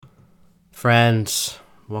Friends,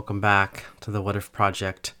 welcome back to the What If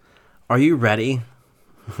Project. Are you ready?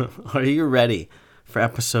 Are you ready for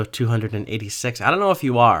episode 286? I don't know if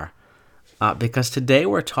you are, because today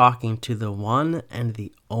we're talking to the one and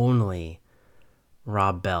the only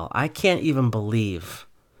Rob Bell. I can't even believe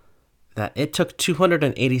that it took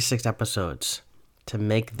 286 episodes to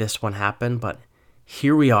make this one happen, but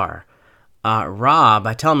here we are. Rob,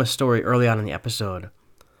 I tell him a story early on in the episode.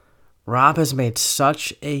 Rob has made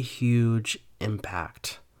such a huge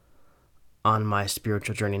impact on my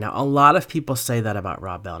spiritual journey. Now, a lot of people say that about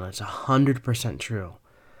Rob Bell, and it's 100% true.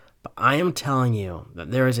 But I am telling you that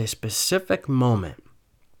there is a specific moment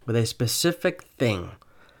with a specific thing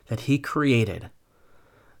that he created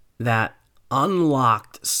that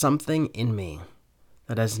unlocked something in me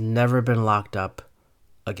that has never been locked up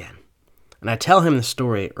again. And I tell him the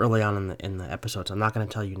story early on in the episodes. I'm not going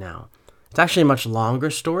to tell you now. It's actually a much longer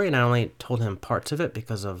story, and I only told him parts of it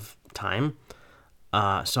because of time.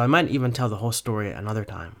 So I might even tell the whole story another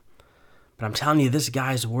time. But I'm telling you, this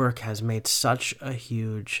guy's work has made such a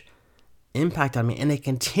huge impact on me, and it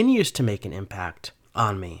continues to make an impact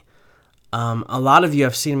on me. A lot of you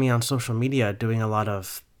have seen me on social media doing a lot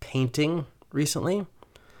of painting recently.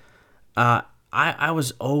 I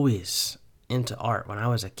was always into art when I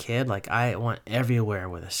was a kid. Like, I went everywhere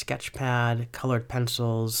with a sketch pad, colored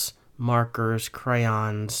pencils, markers,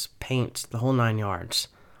 crayons, paints, the whole nine yards.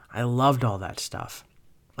 I loved all that stuff.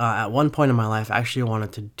 At one point in my life, I actually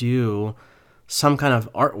wanted to do some kind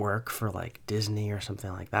of artwork for like Disney or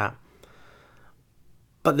something like that.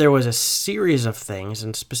 But there was a series of things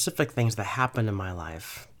and specific things that happened in my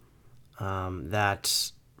life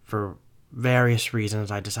that for various reasons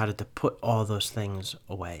I decided to put all those things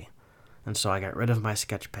away. And so I got rid of my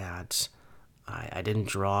sketch pads. I didn't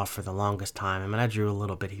draw for the longest time. I mean, I drew a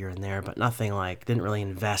little bit here and there, but nothing like, didn't really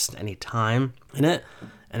invest any time in it.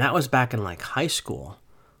 And that was back in like high school,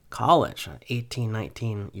 college, 18,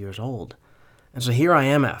 19 years old. And so here I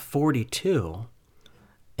am at 42,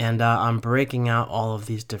 and I'm breaking out all of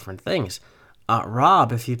these different things.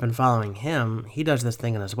 Rob, if you've been following him, he does this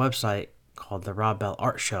thing on his website called the Rob Bell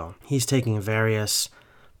Art Show. He's taking various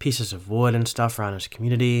pieces of wood and stuff around his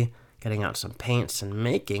community, getting out some paints and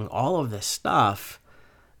making all of this stuff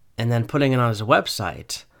and then putting it on his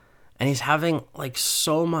website. And he's having like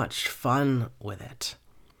so much fun with it.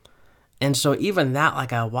 And so even that,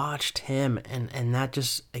 like I watched him and that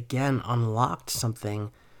just again unlocked something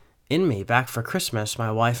in me. Back for Christmas,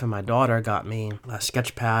 my wife and my daughter got me a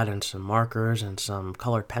sketch pad and some markers and some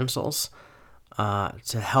colored pencils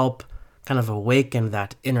to help kind of awaken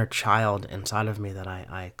that inner child inside of me that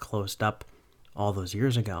I closed up all those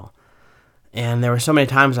years ago. And there were so many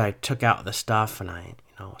times I took out the stuff and I,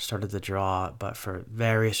 started to draw, but for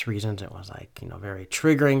various reasons it was like, very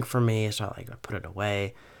triggering for me. So I put it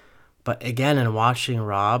away. But again, in watching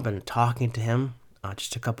Rob and talking to him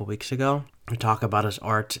just a couple weeks ago, we talk about his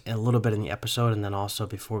art a little bit in the episode and then also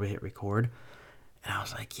before we hit record. And I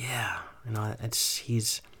was like, yeah,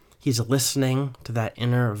 he's listening to that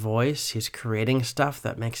inner voice. He's creating stuff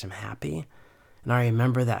that makes him happy. And I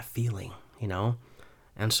remember that feeling,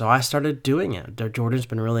 And so I started doing it. Jordan's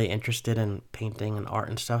been really interested in painting and art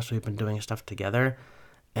and stuff, so we've been doing stuff together.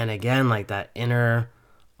 And again, like that inner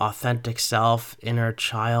authentic self, inner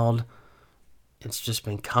child, it's just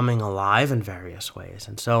been coming alive in various ways.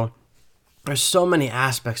 And so there's so many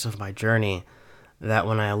aspects of my journey that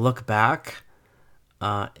when I look back,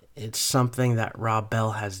 it's something that Rob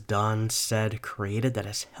Bell has done, said, created that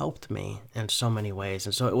has helped me in so many ways.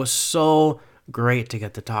 And so it was so great to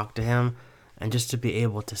get to talk to him and just to be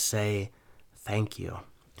able to say thank you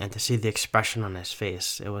and to see the expression on his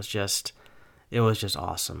face. It was just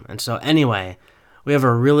awesome. And so anyway, we have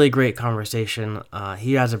a really great conversation.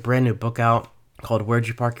 He has a brand new book out called Where'd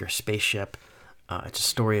You Park Your Spaceship? It's a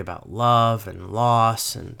story about love and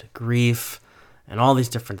loss and grief and all these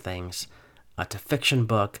different things. It's a fiction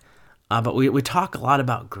book. But we talk a lot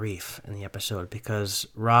about grief in the episode because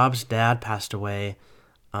Rob's dad passed away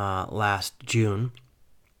last June.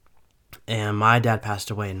 And my dad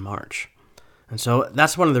passed away in March. And so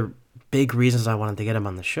that's one of the big reasons I wanted to get him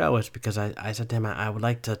on the show is because I said to him, I would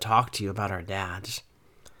like to talk to you about our dads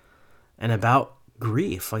and about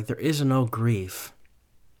grief. Like, there is no grief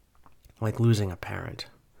like losing a parent.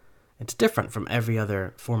 It's different from every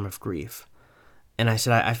other form of grief. And I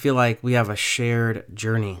said, I feel like we have a shared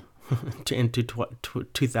journey into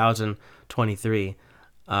 2023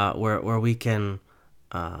 where we can,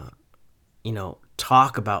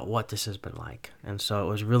 talk about what this has been like. And so it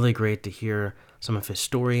was really great to hear some of his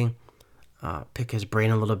story, pick his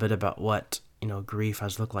brain a little bit about what, grief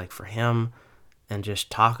has looked like for him, and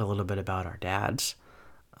just talk a little bit about our dads.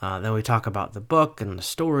 Then we talk about the book and the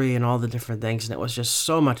story and all the different things, and it was just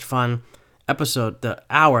so much fun. The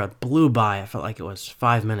hour blew by. I felt like it was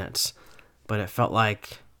 5 minutes, but it felt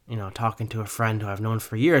like, talking to a friend who I've known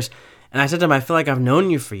for years. And I said to him, I feel like I've known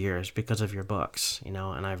you for years because of your books, and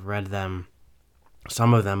I've read them,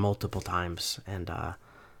 some of them multiple times. And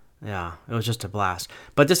yeah, it was just a blast.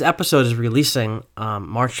 But this episode is releasing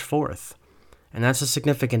March 4th. And that's a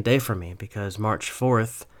significant day for me because March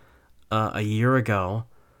 4th, a year ago,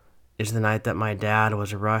 is the night that my dad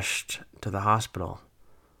was rushed to the hospital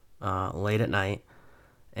late at night,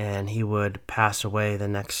 and he would pass away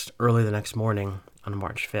early the next morning on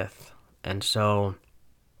March 5th. And so,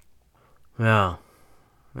 yeah,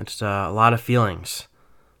 it's a lot of feelings,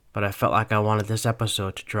 but I felt like I wanted this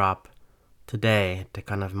episode to drop today to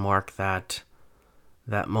kind of mark that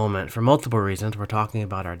moment for multiple reasons. We're talking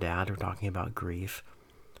about our dad. We're talking about grief.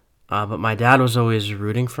 But my dad was always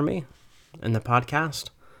rooting for me in the podcast.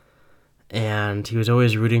 And he was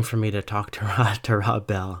always rooting for me to talk to Rob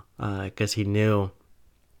Bell because he knew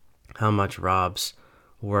how much Rob's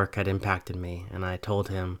work had impacted me. And I told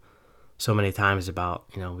him so many times about,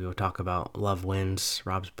 we would talk about Love Wins,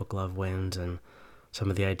 Rob's book Love Wins, and some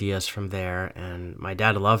of the ideas from there. And my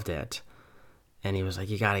dad loved it. And he was like,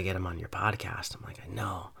 you got to get him on your podcast. I'm like, I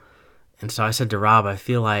know. And so I said to Rob, I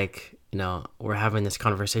feel like, we're having this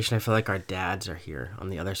conversation. I feel like our dads are here on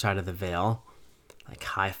the other side of the veil, like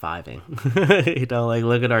high-fiving. Like,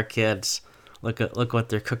 look at our kids. Look what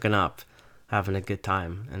they're cooking up, having a good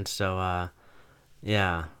time. And so,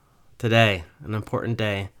 yeah, today, an important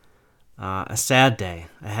day, a sad day,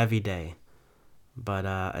 a heavy day, but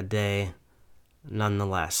a day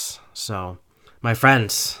nonetheless. So, my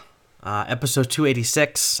friends, episode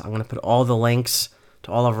 286, I'm going to put all the links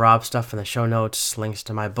to all of Rob's stuff in the show notes, links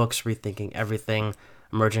to my books, Rethinking Everything,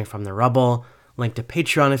 Emerging from the Rubble, link to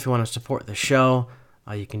Patreon if you want to support the show.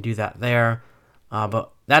 You can do that there. But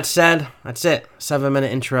that said, that's it.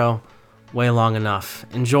 7-minute intro, way long enough.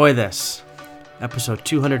 Enjoy this. Episode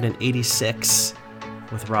 286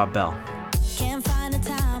 with Rob Bell. Can't find a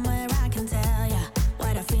time where I can tell ya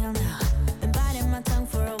what I feel now. Been biting my tongue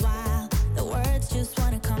for a while. The words just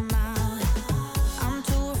wanna come out. I'm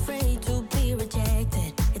too afraid to be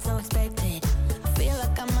rejected. It's so expected. I feel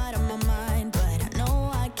like I'm out of my mind, but I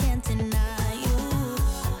know I can't deny you.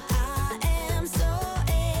 I am so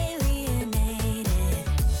alienated.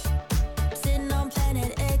 Sitting on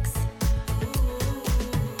planet X.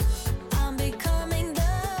 I'm becoming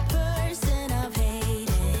the person I've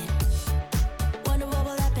hated. Wonder what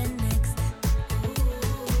will happen next.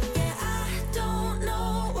 Yeah, I don't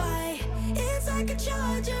know why. It's like a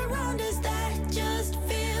charge around us that just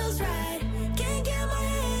feels right. Can't get my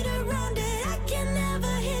head around it. I can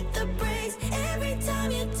never hit the brakes. Every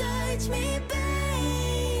time you touch me,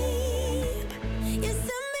 babe, you send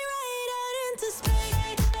me right out into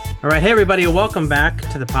space. All right, hey everybody, welcome back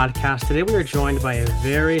to the podcast. Today we are joined by a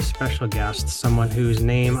very special guest, someone whose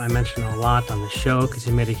name I mention a lot on the show because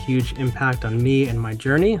he made a huge impact on me and my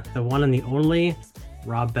journey, the one and the only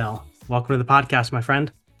Rob Bell. Welcome to the podcast, my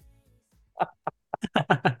friend.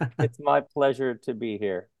 It's my pleasure to be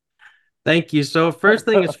here. Thank you. So first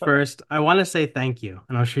thing is first, I want to say thank you.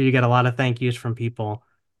 And I'm sure you get a lot of thank yous from people.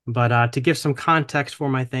 But to give some context for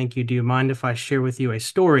my thank you, do you mind if I share with you a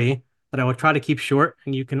story that I will try to keep short?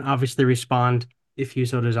 And you can obviously respond if you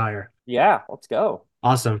so desire. Yeah, let's go.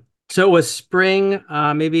 Awesome. So it was spring,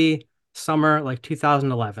 maybe summer, like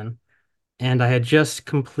 2011. And I had just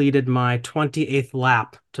completed my 28th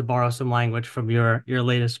lap, to borrow some language from your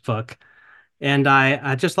latest book. And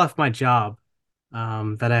I just left my job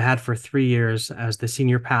that I had for 3 years as the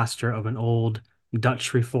senior pastor of an old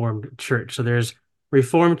Dutch Reformed church. So there's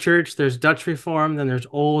Reformed church, there's Dutch Reformed, then there's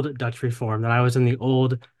old Dutch Reformed. And I was in the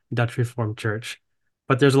old Dutch Reformed church.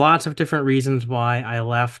 But there's lots of different reasons why I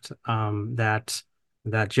left that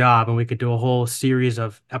job, and we could do a whole series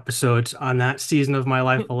of episodes on that season of my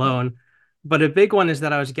life alone. But a big one is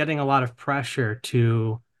that I was getting a lot of pressure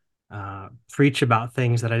to preach about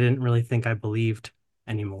things that I didn't really think I believed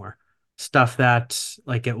anymore. Stuff that,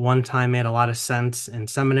 like, at one time made a lot of sense in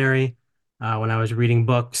seminary when I was reading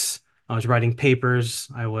books, I was writing papers,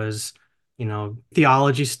 I was,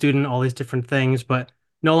 theology student, all these different things, but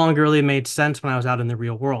no longer really made sense when I was out in the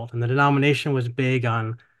real world. And the denomination was big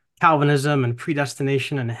on Calvinism and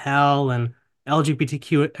predestination and hell and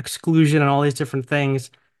LGBTQ exclusion and all these different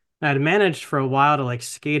things. And I'd managed for a while to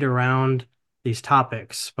skate around these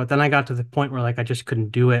topics, but then I got to the point where I just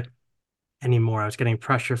couldn't do it anymore. I was getting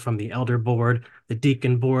pressure from the elder board, the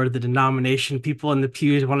deacon board, the denomination. People in the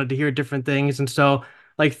pews wanted to hear different things. And so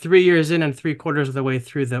 3 years in and 3/4 of the way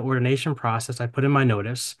through the ordination process, I put in my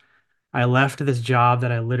notice. I left this job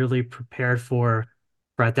that I literally prepared for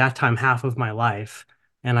at that time half of my life,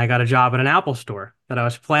 and I got a job at an Apple store that I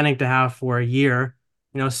was planning to have for a year,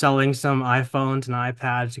 selling some iPhones and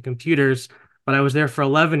iPads and computers. But I was there for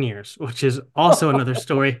 11 years, which is also another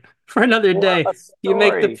story for another What day. a You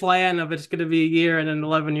make the story. plan of it's going to be a year, and then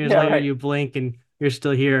 11 years Yeah, later, right. you blink and you're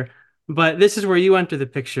still here. But this is where you enter the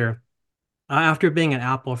picture. After being at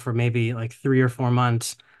Apple for maybe like 3 or 4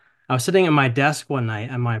 months, I was sitting at my desk one night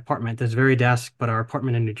at my apartment, this very desk, but our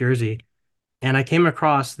apartment in New Jersey, and I came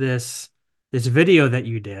across this video that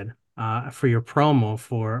you did for your promo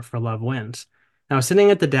for Love Wins. And I was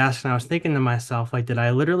sitting at the desk and I was thinking to myself, like, did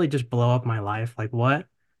I literally just blow up my life? Like, what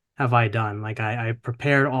have I done? Like, I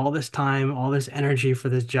prepared all this time, all this energy for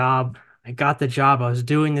this job. I got the job, I was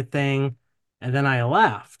doing the thing, and then I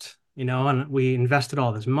left, and we invested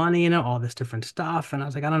all this money in it, all this different stuff. And I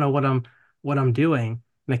was like, I don't know what I'm doing.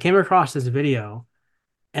 And I came across this video.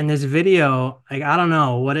 And this video, like, I don't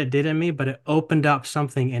know what it did in me, but it opened up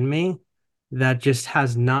something in me that just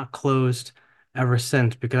has not closed ever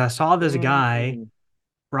since. Because I saw this guy, Mm,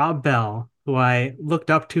 Rob Bell, who I looked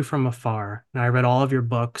up to from afar. And I read all of your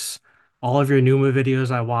books, all of your Numa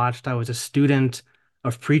videos I watched. I was a student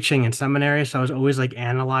of preaching in seminary, so I was always like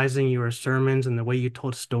analyzing your sermons and the way you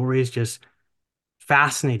told stories just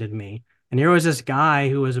fascinated me. And here was this guy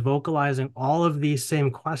who was vocalizing all of these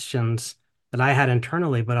same questions that I had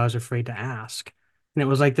internally, but I was afraid to ask. And it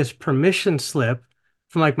was like this permission slip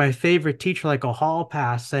from like my favorite teacher, like a hall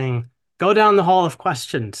pass saying, go down the hall of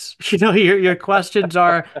questions. Your questions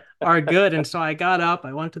are good. And so I got up,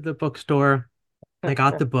 I went to the bookstore, I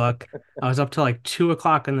got the book. I was up till like 2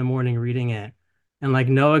 o'clock in the morning reading it. And like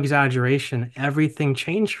no exaggeration, everything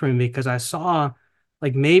changed for me because I saw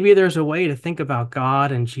like maybe there's a way to think about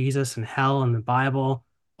God and Jesus and hell and the Bible,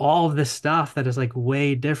 all of this stuff that is like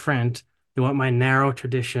way different than what my narrow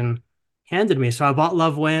tradition handed me. So I bought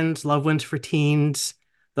Love Wins for Teens,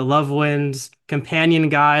 the Love Wins companion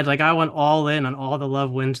guide. Like I went all in on all the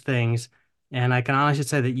Love Wins things. And I can honestly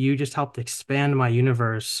say that you just helped expand my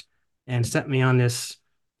universe and set me on this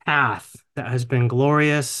path that has been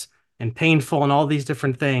glorious and painful and all these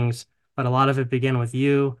different things. But a lot of it began with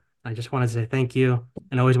you. I just wanted to say thank you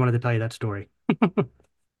and always wanted to tell you that story.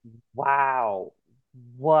 wow.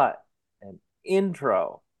 What an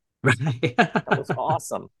intro. Right. That was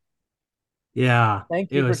awesome. Yeah, Thank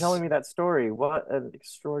it you for telling was. me that story. What an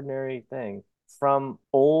extraordinary thing. From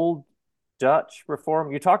old Dutch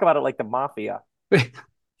reform, you talk about it like the mafia,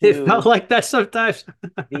 It felt to like that sometimes.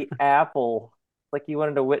 the Apple, like you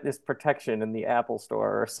wanted to witness protection in the Apple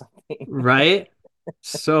store or something. Right?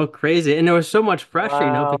 So crazy. And there was so much pressure,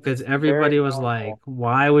 Wow, because very everybody was like, powerful.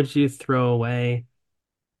 why would you throw away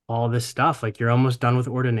all this stuff? Like you're almost done with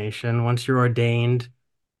ordination. Once you're ordained,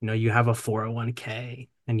 you have a 401k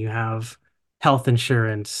and you have health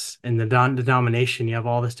insurance and the denomination, you have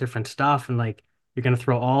all this different stuff. And like, you're going to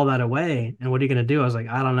throw all that away. And what are you going to do? I was like,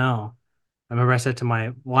 I don't know. I remember I said to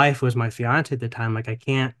my wife, who was my fiance at the time, like, I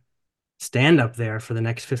can't stand up there for the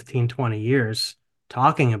next 15, 20 years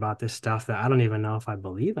talking about this stuff that I don't even know if I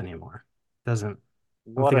believe anymore. Doesn't,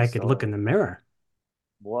 I don't What think a I could look story. in the mirror.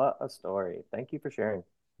 What a story. Thank you for sharing.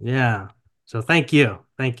 Yeah. So thank you.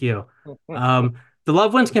 Thank you. Um, the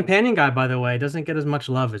Loved Ones Companion Guide, by the way, doesn't get as much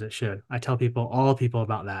love as it should. I tell all people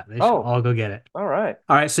about that. They should Oh, all go get it. all right.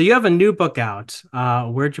 All right. So you have a new book out.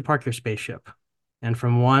 Where'd you park your spaceship? And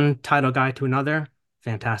from one title guide to another,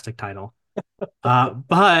 fantastic title.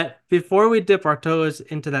 But before we dip our toes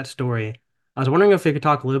into that story, I was wondering if we could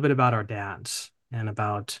talk a little bit about our dads and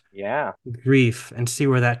about Yeah. grief and see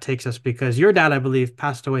where that takes us. Because your dad, I believe,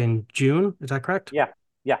 passed away in June. Is that correct? Yeah.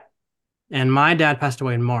 Yeah. And my dad passed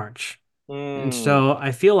away in March. And Mm, so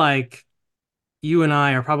I feel like you and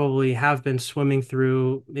I are probably have been swimming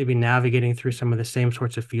through, maybe navigating through some of the same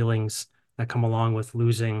sorts of feelings that come along with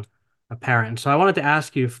losing a parent. So I wanted to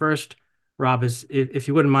ask you first, Rob, is if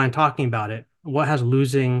you wouldn't mind talking about it, what has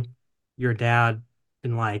losing your dad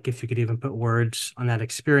been like, if you could even put words on that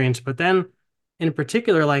experience? But then in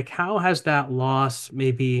particular, like how has that loss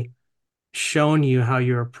maybe shown you how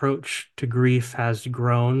your approach to grief has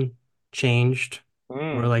grown, changed,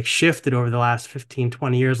 or mm, like shifted over the last 15,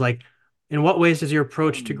 20 years? Like, in what ways does your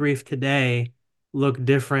approach to mm. grief today look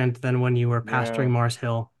different than when you were pastoring Yeah. Mars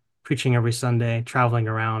Hill, preaching every Sunday, traveling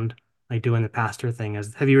around, like doing the pastor thing?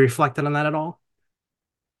 Have you reflected on that at all?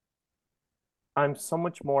 I'm so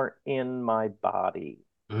much more in my body.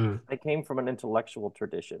 Mm, I came from an intellectual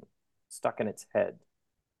tradition stuck in its head.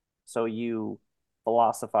 So you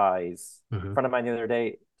philosophize. A hmm friend of mine the other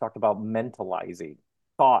day talked about mentalizing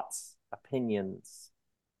thoughts, opinions.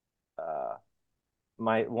 Uh,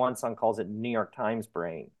 my one son calls it New York Times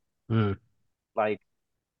brain. Mm. Like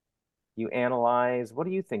you analyze, what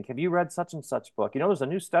do you think? Have you read such and such book? There's a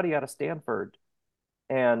new study out of Stanford,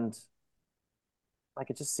 and I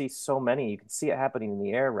could just see so many. You can see it happening in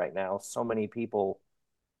the air right now. So many people.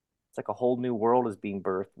 It's like a whole new world is being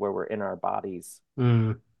birthed where we're in our bodies.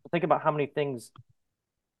 Mm. Think about how many things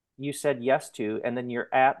you said yes to, and then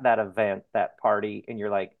you're at that event, that party, and you're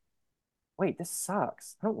like, wait, this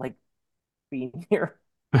sucks. I don't like being here.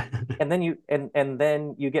 And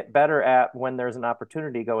then you get better at when there's an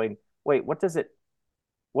opportunity going, wait, what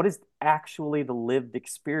is actually the lived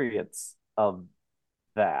experience of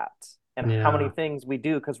that? And how many Yeah. things we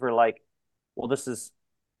do because we're like, well, this is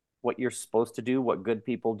what you're supposed to do, what good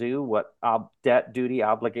people do, what debt, duty,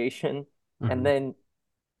 obligation. And Hmm. then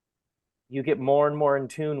you get more and more in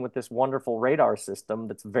tune with this wonderful radar system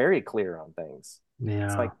that's very clear on things.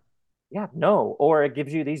 It's Yeah. like, yeah, no, or it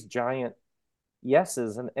gives you these giant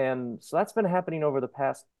yeses. And so that's been happening over the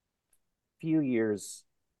past few years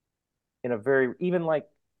in a very, even like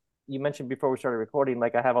you mentioned before we started recording,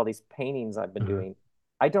 like I have all these paintings I've been Hmm. doing.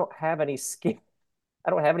 I don't have any skill.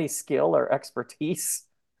 I don't have any skill or expertise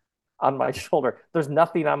on my shoulder. There's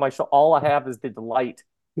nothing on my shoulder. All I have is the delight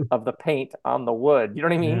of the paint on the wood. You know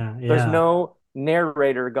what I mean? Yeah. There's Yeah. no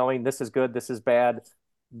narrator going, this is good, this is bad.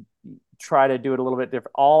 Try to do it a little bit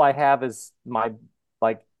different. All I have is my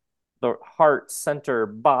like the heart center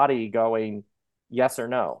body going yes or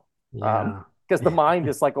no. Yeah. Because the mind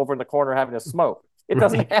is like over in the corner having a smoke. It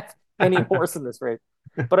doesn't Right. have any horse in this race.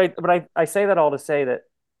 But I say that all to say that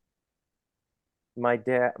my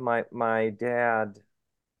dad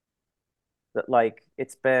that like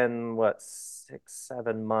it's been what 6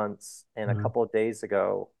 7 months and a Mhm. couple of days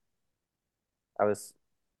ago I was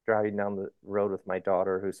driving down the road with my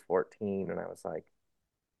daughter who's 14 and I was like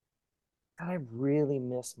I really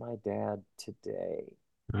miss my dad today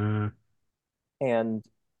Mm. and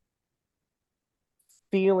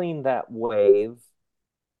feeling that wave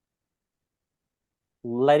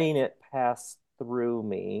letting it pass through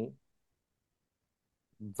me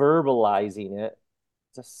verbalizing it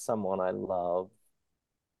to someone I love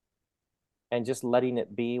and just letting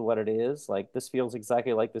it be what it is like this feels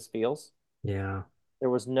exactly like this feels Yeah. there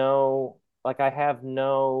was no like I have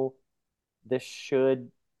no this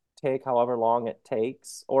should take however long it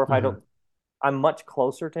takes. Or if I Hmm. don't, I'm much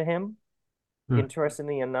closer to him. Mm.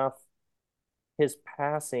 Interestingly enough, his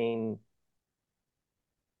passing,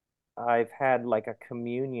 I've had like a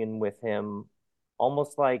communion with him,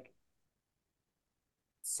 almost like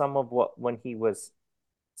some of what when he was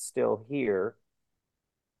still here,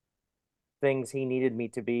 things he needed me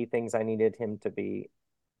to be, things I needed him to be,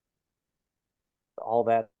 all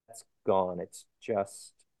that's gone. It's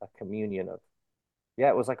just a communion of, yeah,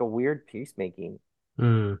 it was like a weird peacemaking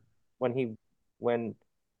Mm. when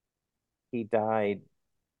he died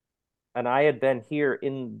and I had been here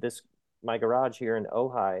in this my garage here in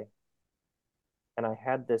Ojai, and I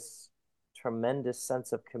had this tremendous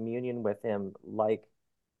sense of communion with him. Like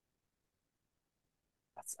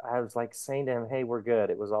I was like saying to him, "Hey, we're good.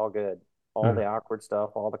 It was all good. All Mm. the awkward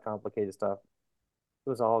stuff, all the complicated stuff, it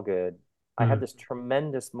was all good." I had Mm. this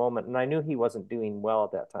tremendous moment, and I knew he wasn't doing well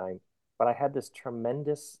at that time, but I had this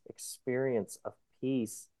tremendous experience of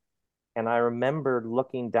peace. And I remembered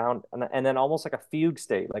looking down, and then almost like a fugue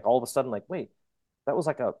state, like all of a sudden, like, wait, that was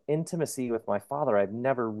like a intimacy with my father I've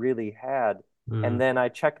never really had. And Mm. then I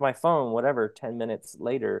checked my phone, whatever, 10 minutes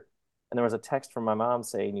later, and there was a text from my mom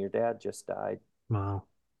saying, your dad just died. Wow.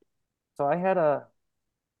 So I had a,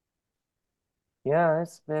 yeah,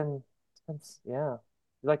 yeah,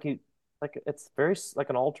 like you, like it's very, like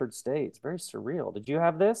an altered state. It's very surreal. Did you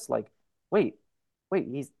have this? Like, wait, wait,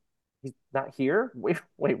 he's not here? Wait,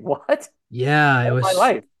 what? Yeah, it All my was,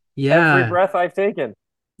 life, every yeah, breath I've taken.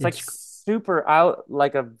 It's like it's, super out,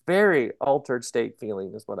 like a very altered state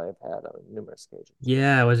feeling is what I've had on numerous occasions.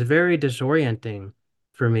 yeah, it was very disorienting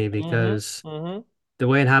for me Mm-hmm. because Mm-hmm. the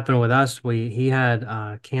way it happened with us, he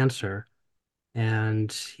had cancer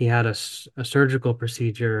and he had a surgical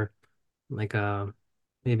procedure like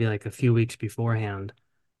maybe like a few weeks beforehand,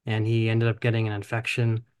 and he ended up getting an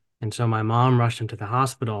infection, and so my mom rushed him to the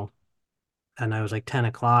hospital, and I was like 10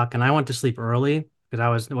 o'clock, and I went to sleep early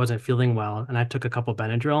because wasn't feeling well, and I took a couple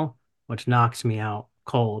Benadryl, which knocks me out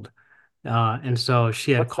cold. And so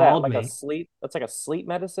she had What's that? called Like a me. sleep? That's like a sleep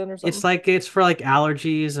medicine or It's something? like it's for like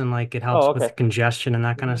allergies and like it Oh, helps okay. with congestion and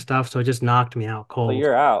that kind of Mm-hmm. stuff. So it just knocked me out So cold.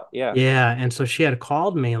 you're out. Yeah. Yeah, and so she had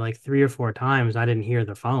called me like 3 or 4 times. I didn't hear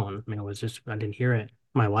the phone. I mean, it was just I didn't hear it.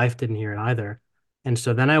 My wife didn't hear it either. And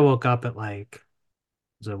so then I woke up at like it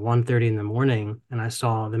was at 1:30 in the morning and I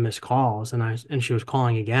saw the missed calls and she was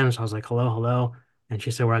calling again. So I was like, hello, hello. And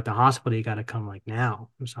she said, we're at the hospital. You got to come like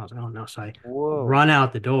now. And so I was like, oh no. So I Whoa. run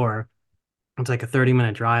out the door. It's like a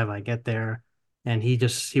 30-minute drive. I get there and he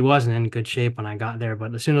wasn't in good shape when I got there.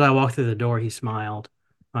 But as soon as I walked through the door, he smiled.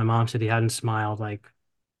 My mom said he hadn't smiled like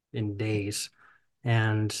in days.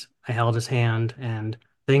 And I held his hand and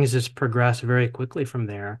things just progressed very quickly from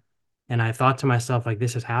there. And I thought to myself, like,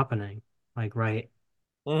 this is happening, like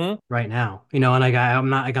Hmm. right now, and like I'm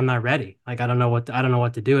not ready. Like I don't know what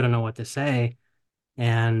to do. I don't know what to say.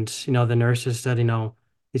 And the nurses said,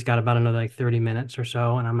 he's got about another like 30 minutes or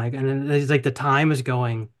so. And I'm like, and then it's like the time is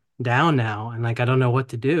going down now, and like I don't know what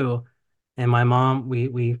to do. And my mom,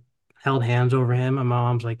 we held hands over him. And my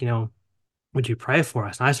mom's like, would you pray for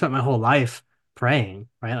us? And I spent my whole life praying,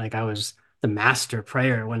 right? Like I was the master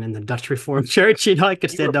prayer when in the Dutch Reformed Church, I could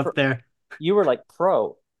You were stand up there. you were like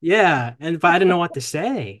pro. Yeah, and but I didn't know what to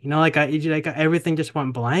say. Like everything just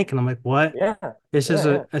went blank, and I'm like, what? Yeah. This is Yeah,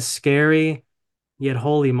 yeah. a scary yet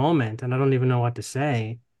holy moment, and I don't even know what to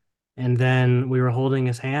say. And then we were holding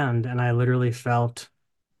his hand, and I literally felt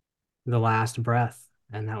the last breath,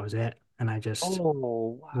 and that was it. And I just Oh,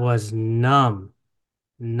 wow. was numb,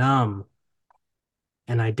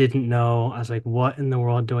 and I didn't know. I was like, what in the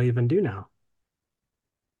world do I even do now?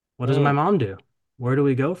 What does my Mm, mom do? Where do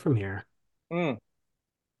we go from here? mm.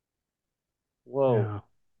 Whoa. Yeah,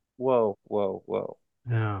 Whoa. Whoa. Whoa.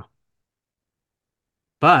 yeah.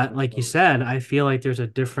 But like you Whoa. said, I feel like there's a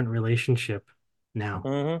different relationship now.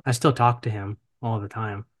 Hmm. I still talk to him all the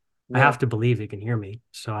time. I Yeah. have to believe he can hear me.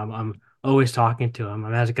 So I'm always talking to him.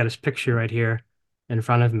 I've got his picture right here in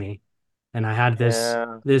front of me. And I had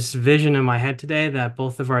Yeah. this vision in my head today that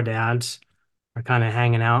both of our dads are kind of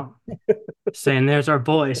hanging out, saying, "There's our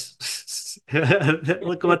boys.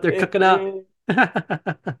 Look at what they're cooking up."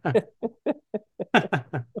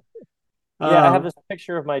 Yeah, I have Um, this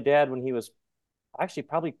picture of my dad when he was actually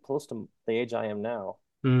probably close to the age I am now.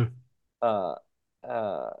 mm, Uh,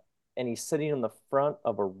 uh, and he's sitting in the front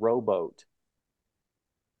of a rowboat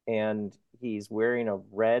and he's wearing a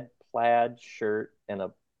red plaid shirt and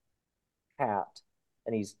a hat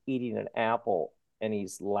and he's eating an apple and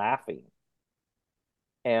he's laughing.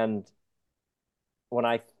 And when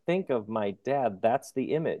I think of my dad, that's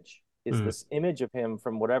the image, is mm, this image of him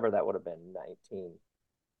from whatever that would have been,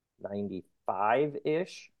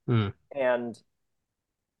 1995-ish. mm. And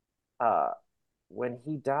uh, when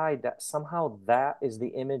he died, that somehow that is the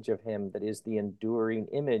image of him that is the enduring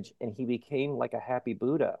image. And he became like a happy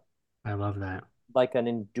Buddha, I love that.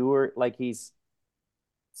 like he's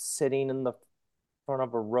sitting in the front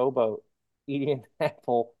of a rowboat, eating an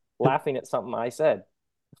apple, laughing at something I said.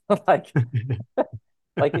 like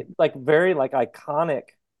like very like iconic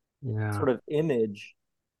Yeah. sort of image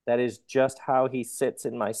that is just how he sits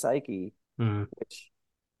in my psyche, Mm, which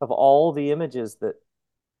of all the images that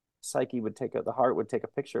psyche would take the heart would take a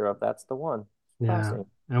picture of, that's the one. yeah. Fascinating.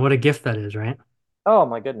 And what a gift that is, right? Oh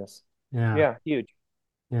my goodness. Yeah. Yeah, huge,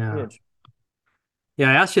 Yeah. huge. Yeah,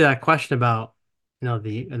 I asked you that question about,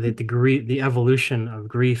 the evolution of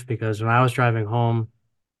grief because when I was driving home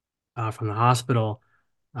from the hospital,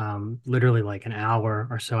 literally like an hour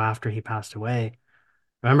or so after he passed away,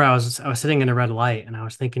 I remember I was sitting in a red light and I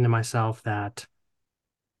was thinking to myself that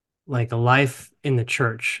like a life in the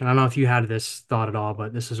church, and I don't know if you had this thought at all,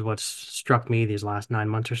 but this is what's struck me these last 9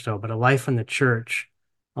 months or so, but a life in the church,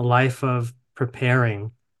 a life of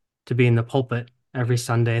preparing to be in the pulpit every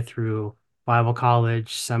Sunday through Bible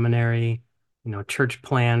college, seminary, church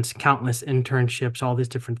plants, countless internships, all these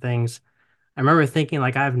different things. I remember thinking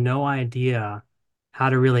like I have no idea how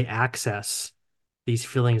to really access these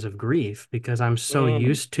feelings of grief because I'm so Mm,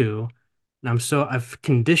 used to and I've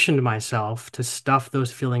conditioned myself to stuff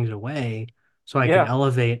those feelings away so I can yeah.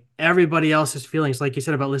 elevate everybody else's feelings. Like you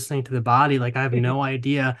said about listening to the body, like I have no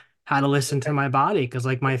idea how to listen to my body because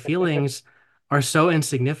like my feelings are so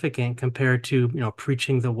insignificant compared to,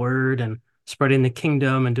 preaching the word and spreading the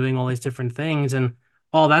kingdom and doing all these different things. And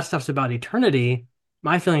all that stuff's about eternity.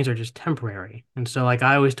 My feelings are just temporary. And so like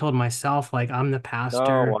I always told myself, like I'm the Oh,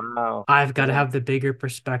 pastor. wow. I've got to Yeah. have the bigger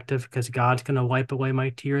perspective because God's going to wipe away my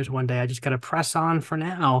tears one day. I just got to press on for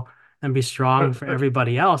now and be strong for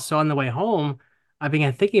everybody else. So on the way home, I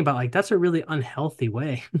began thinking about like that's a really unhealthy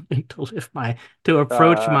way to to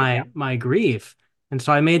approach Yeah. my grief. And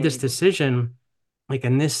so I made this Mhm. decision like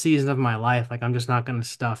in this season of my life, like I'm just not going to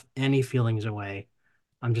stuff any feelings away.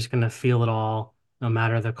 I'm just going to feel it all, no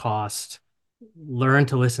matter the cost. Learn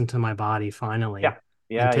to listen to my body Yeah. finally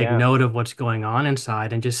and Yeah, take yeah. note of what's going on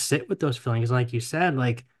inside and just sit with those feelings. Like you said,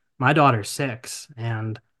 like my daughter's 6,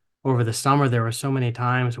 and over the summer, there were so many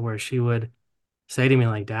times where she would say to me,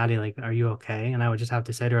 like, Daddy, like, are you okay? And I would just have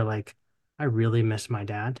to say to her, like, I really miss my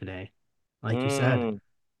dad today. like you said. Mm,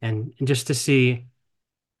 And just to see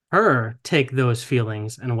her take those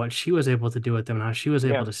feelings and what she was able to do with them and how she was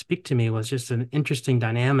able yeah, to speak to me was just an interesting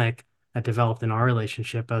dynamic that developed in our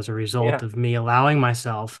relationship as a result yeah, of me allowing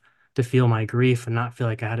myself to feel my grief and not feel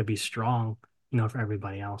like I had to be strong, for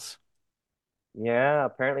everybody else. yeah.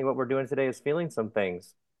 Apparently, what we're doing today is feeling some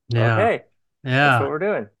things. Yeah. Okay, that's what Yeah, we're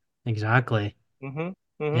doing. exactly.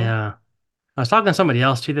 Mm-hmm. Mm-hmm. Yeah. I was talking to somebody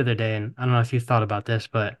else too the other day, and I don't know if you thought about this,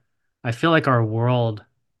 but I feel like our world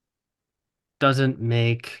doesn't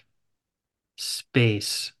make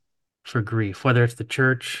space for grief, whether it's the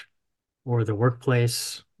church or the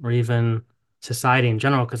workplace or even society in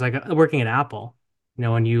general. Because like working at Apple,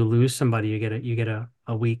 when you lose somebody, you get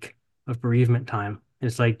a week of bereavement time.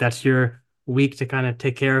 It's like that's your week to kind of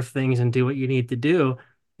take care of things and do what you need to do.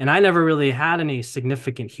 And I never really had any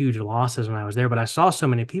significant, huge losses when I was there, but I saw so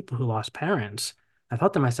many people who lost parents. I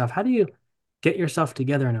thought to myself, how do you get yourself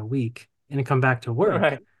together in a week and come back to work?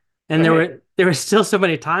 Right, And there right. were there were still so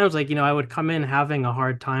many times like, I would come in having a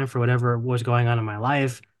hard time for whatever was going on in my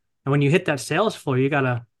life. And when you hit that sales floor, you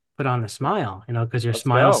gotta put on the smile, because your Let's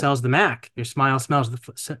smile go. sells the Mac, your smile smells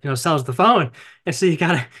sells the phone, and so you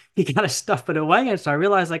gotta stuff it away. And so I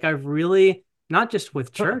realized like I've really not just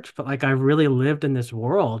with church, but like I've really lived in this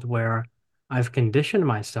world where I've conditioned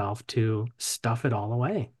myself to stuff it all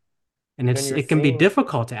away, and And you're it can be seeing,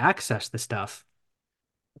 difficult to access the stuff.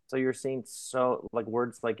 so you're seeing so like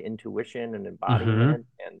words like intuition and Mm-hmm. embodiment,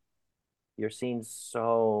 and you're seeing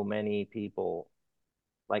so many people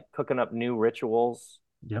like cooking up new rituals,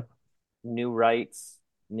 Yep. new rites,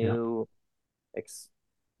 Yep. new ex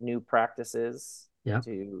new practices Yep.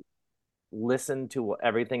 to listen to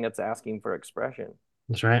everything that's asking for expression.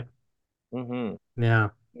 That's right. Hmm. Yeah.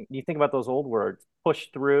 You think about those old words, push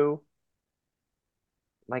through.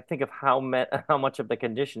 Like think of how much of the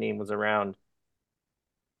conditioning was around.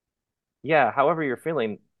 Yeah, however you're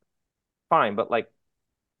feeling, fine, but like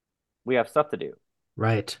we have stuff to do.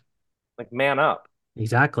 Right. Like man up,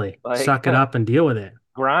 Exactly. like Suck it up and deal with it.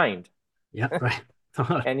 grind. Yep. Right.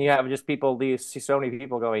 And you have just people, these see so many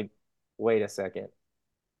people going, wait a second,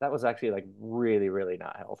 that was actually like really, really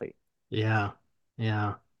not healthy. Yeah.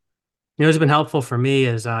 Yeah. What's been helpful for me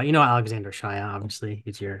is Alexander Shia, obviously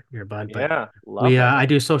he's your bud, but Yeah, love we that I guy.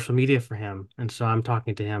 do social media for him, and so I'm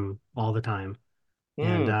talking to him all the time,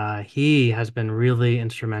 and Hmm, he has been really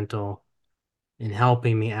instrumental in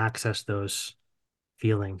helping me access those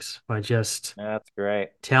feelings by just that's great.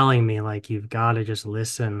 telling me like you've got to just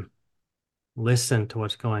listen to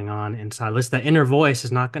what's going on inside. Listen, that inner voice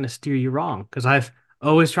is not going to steer you wrong, because I've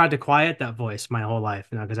always tried to quiet that voice my whole life,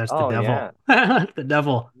 because that's the Oh devil. yeah, The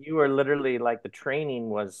devil. you were literally like the training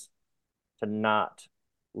was to not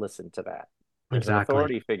listen to that. There's an Exactly.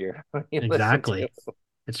 authority figure you listen to. Exactly.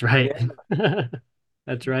 That's right. Yeah,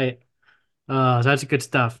 That's right. So that's good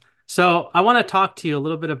stuff. So I want to talk to you a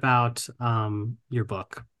little bit about your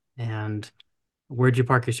book and where'd you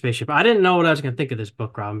park your spaceship. I didn't know what I was going to think of this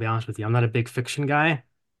book, Rob, to be honest with you. I'm not a big fiction guy.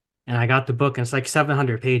 And I got the book and it's like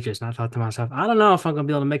 700 pages. And I thought to myself, I don't know if I'm going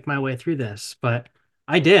to be able to make my way through this, but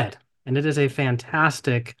I did. And it is a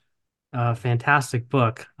fantastic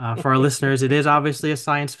book. For our listeners, it is obviously a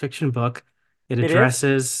science fiction book. It it is.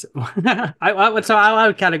 addresses, I would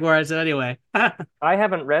categorize it anyway. I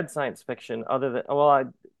haven't read science fiction other than,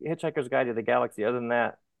 well, Hitchhiker's Guide to the Galaxy. Other than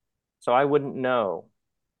that, so I wouldn't know.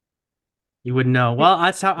 You would know. Well,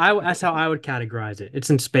 that's how I would categorize it. It's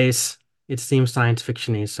in space. It seems science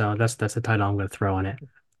fictiony, so that's the title I'm going to throw on it.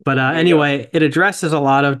 But There you go. anyway, it addresses a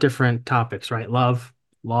lot of different topics, right? Love,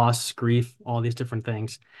 loss, grief, all these different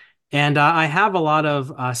things. And I have a lot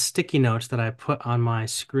of sticky notes that I put on my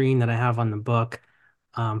screen that I have on the book,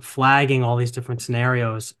 flagging all these different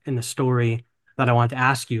scenarios in the story that I want to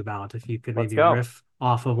ask you about. If you could Let's maybe go. riff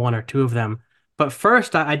off of one or two of them. But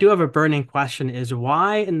first, I do have a burning question: is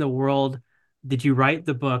why in the world did you write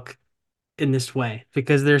the book in this way?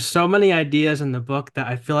 Because there's so many ideas in the book that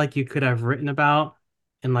I feel like you could have written about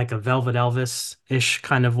in like a Velvet Elvis-ish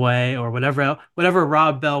kind of way, or whatever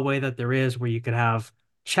Rob Bell way that there is, where you could have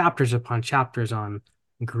chapters upon chapters on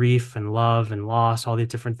grief and love and loss, all these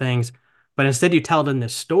different things. But instead you tell it in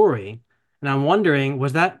this story. And I'm wondering,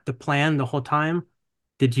 was that the plan the whole time?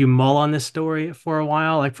 Did you mull on this story for a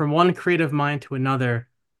while? Like from one creative mind to another,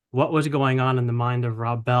 what was going on in the mind of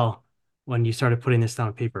Rob Bell when you started putting this down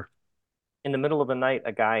on paper? In the middle of the night,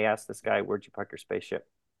 a guy asked this guy, "Where'd you park your spaceship?"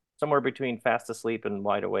 Somewhere between fast asleep and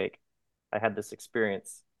wide awake. I had this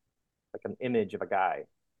experience, like an image of a guy.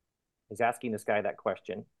 He's asking this guy that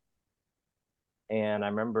question. And I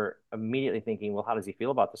remember immediately thinking, well, how does he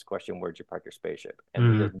feel about this question? Where'd you park your spaceship? And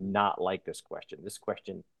he does Mm, not like this question. This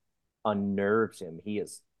question unnerves him. He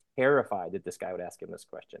is terrified that this guy would ask him this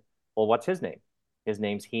question. Well, what's his name? His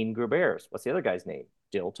name's Heen Grubers. What's the other guy's name?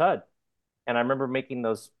 Dill Tudd. And I remember making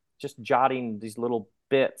those, just jotting these little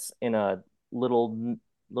bits in a little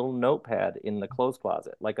little notepad in the clothes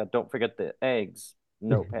closet, like a don't forget the eggs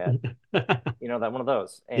notepad. You know, that one of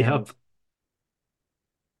those. And Yep.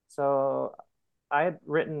 so I had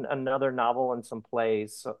written another novel and some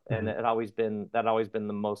plays, and Mhm. it had always been that had always been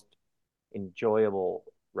the most enjoyable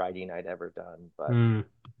writing I'd ever done. But Mm.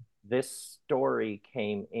 this story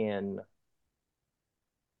came in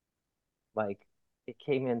like it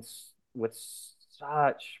came in with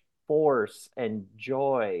such force and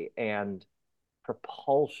joy and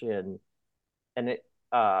propulsion, and it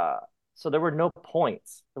so there were no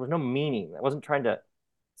points, there was no meaning. I wasn't trying to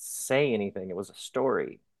say anything. It was a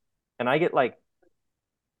story, and I get like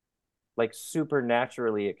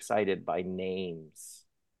supernaturally excited by names.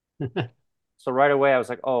 So right away I was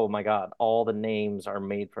like, oh my god, all the names are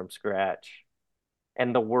made from scratch,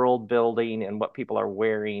 and the world building and what people are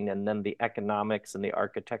wearing, and then the economics and the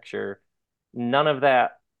architecture, none of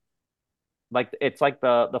that. Like it's like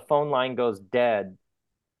the phone line goes dead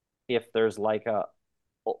if there's like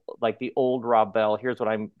the old Rob Bell, here's what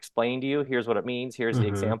I'm explaining to you, here's what it means, here's the Hmm.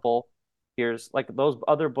 example, here's like those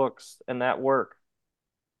other books and that work.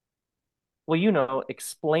 Well, you know,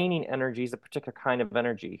 explaining energy is a particular kind of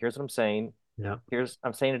energy. Here's what I'm saying. Yep. Here's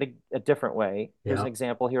I'm saying it a different way. Here's an Yep.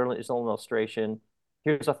 example. Here's an illustration.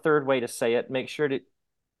 Here's a third way to say it. Make sure that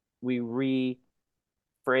we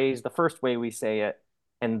rephrase the first way we say it.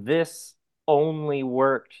 And this only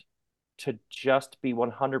worked to just be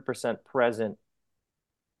 100% present.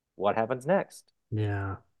 What happens next?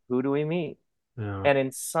 Yeah. Who do we meet? Yeah. And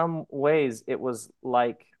in some ways, it was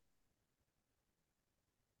like,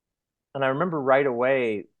 and I remember right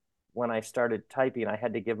away when I started typing, I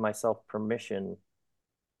had to give myself permission.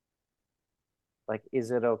 Like,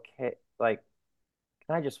 is it okay? Like,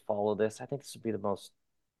 can I just follow this? I think this would be the most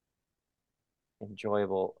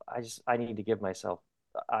enjoyable. I need to give myself,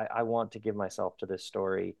 I want to give myself to this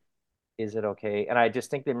story. Is it okay? And I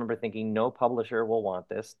distinctly remember thinking, no publisher will want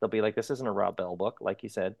this. They'll be like, this isn't a Rob Bell book, like you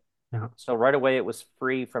said. Yeah. So right away, it was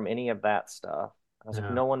free from any of that stuff. I was like, Yeah.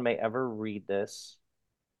 no one may ever read this.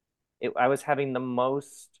 I was having the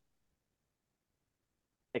most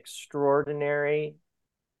extraordinary,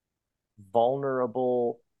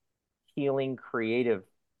 vulnerable, healing, creative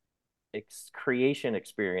creation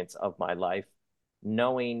experience of my life,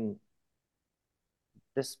 knowing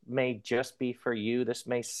this may just be for you. This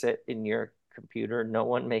may sit in your computer. No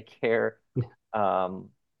one may care. Um,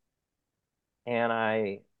 and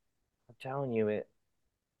I'm telling you it.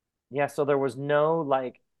 Yeah. So there was no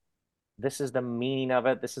like, this is the meaning of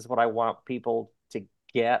it. This is what I want people to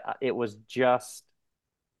get. It was just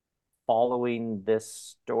following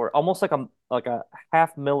this story, almost like a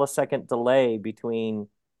half millisecond delay between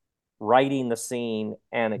writing the scene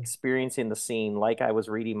and experiencing the scene like I was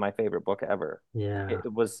reading my favorite book ever. Yeah.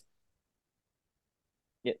 It was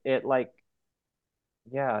it like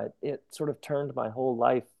yeah, it sort of turned my whole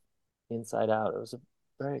life inside out. It was a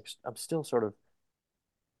very I'm still sort of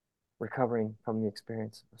recovering from the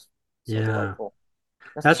experience. It was so Yeah. delightful.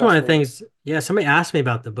 That's the That's one best of the way. things. Yeah, somebody asked me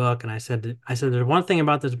about the book, and I said, there's one thing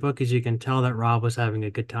about this book is you can tell that Rob was having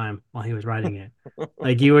a good time while he was writing it.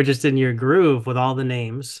 Like you were just in your groove with all the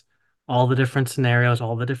names, all the different scenarios,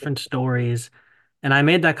 all the different stories. And I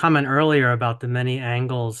made that comment earlier about the many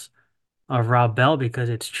angles of Rob Bell because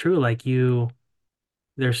it's true.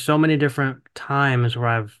 There's so many different times where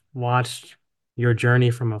I've watched your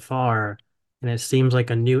journey from afar, and it seems like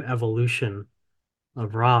a new evolution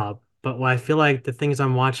of Rob. But what I feel like the things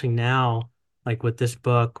I'm watching now, like with this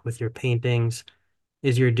book, with your paintings,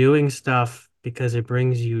 is you're doing stuff because it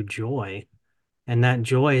brings you joy. And that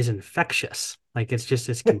joy is infectious. Like it's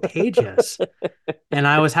contagious. And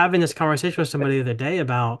I was having this conversation with somebody the other day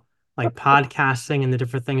about like podcasting and the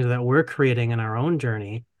different things that we're creating in our own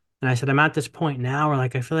journey. And I said, I'm at this point now where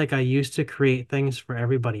like I feel like I used to create things for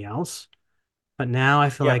everybody else. But now I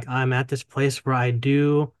feel Yeah, like I'm at this place where I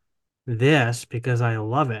do this because I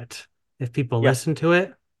love it. If people yeah. listen to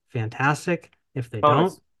it, fantastic. If they don't,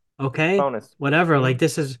 Bonus, okay, bonus. whatever. Hmm. Like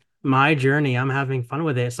this is my journey. I'm having fun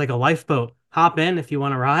with it. It's like a lifeboat. Hop in if you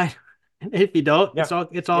want to ride. If you don't, Yeah, it's all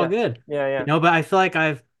yeah, good. yeah, yeah, But I feel like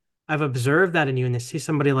I've observed that in you and to see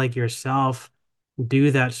somebody like yourself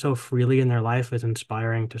do that so freely in their life is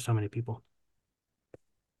inspiring to so many people.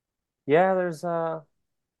 yeah.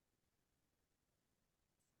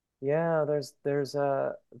 There's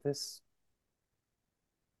this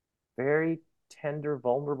very tender,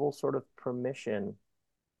 vulnerable sort of permission,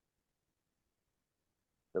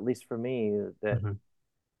 at least for me, that Mhm.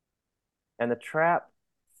 and the trap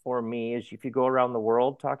for me is if you go around the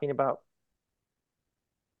world talking about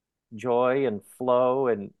joy and flow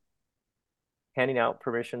and handing out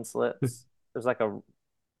permission slips, there's like a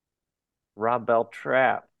Rob Bell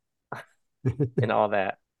trap in all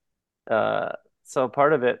that. Uh, so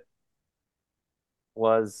part of it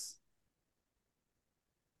was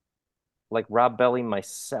like Rob Belling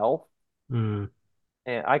myself. Mm.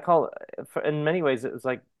 And I call it, in many ways, it was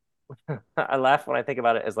like, I laugh when I think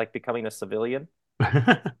about it as like becoming a civilian.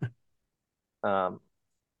 Um,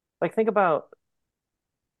 like think about,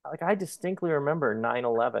 like I distinctly remember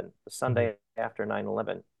 9/11, the Mhm. Sunday after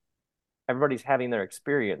 9/11. Everybody's having their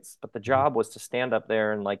experience, but the Mhm. job was to stand up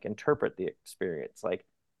there and like interpret the experience, like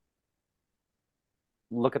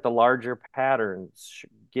look at the larger patterns,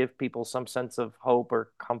 give people some sense of hope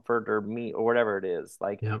or comfort or me or whatever it is.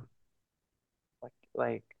 Yep.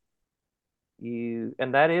 Like you,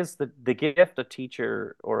 and that is the gift a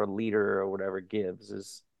teacher or a leader or whatever gives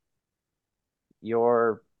is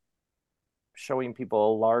you're showing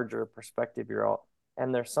people a larger perspective. You're all,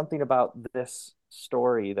 and there's something about this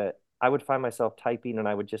story that I would find myself typing and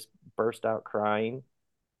I would just burst out crying,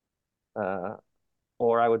 uh,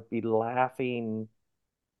 or I would be laughing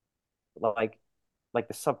like like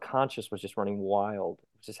the subconscious was just running wild,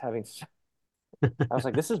 just having. I was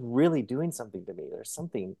like, this is really doing something to me. There's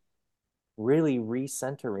something really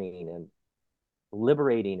recentering and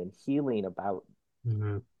liberating and healing about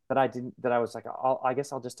Mhm. that I didn't that I was like, I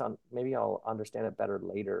guess I'll just maybe I'll understand it better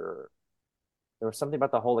later. Or there was something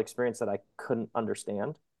about the whole experience that I couldn't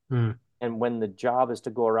understand. Mm. And when the job is to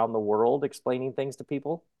go around the world explaining things to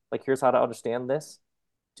people, like here's how to understand this,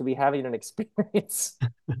 to be having an experience,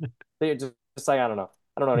 they're just like, I don't know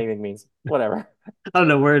what anything means. Whatever. I don't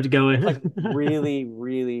know where it's It's going. like really,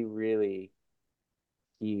 really, really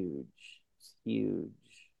huge,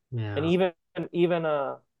 huge. And Yeah. even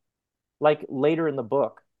like later in the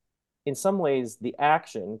book, in some ways, the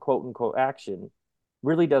action, quote unquote action,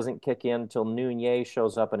 really doesn't kick in until Noonye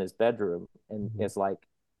shows up in his bedroom and Mhm. is like,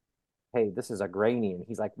 "Hey, this is a grainy," and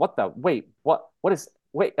he's like, "What the? Wait, what? What is?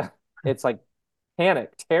 Wait!" It's like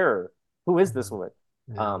panic, terror. Who is this Mhm. woman?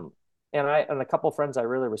 Yeah. Um, and a couple of friends I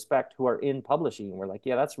really respect who are in publishing were like,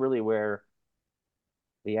 "Yeah, that's really where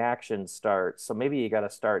the action starts. So maybe you got to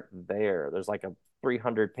start there." There's like a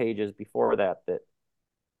 300 pages before that,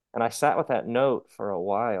 and I sat with that note for a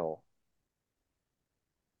while,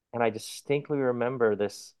 and I distinctly remember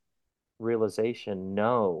this realization: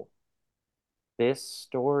 no, this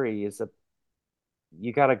story is a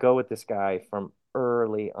you got to go with this guy from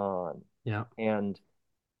early on, Yeah. and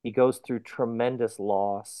he goes through tremendous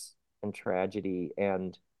loss and tragedy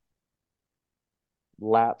and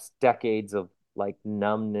lapsed decades of like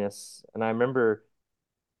numbness. And I remember,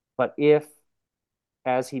 but if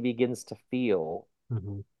as he begins to feel,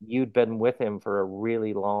 Mhm. you'd been with him for a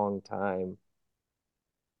really long time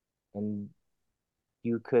and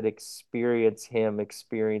you could experience him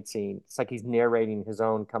experiencing, it's like he's narrating his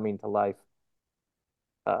own coming to life.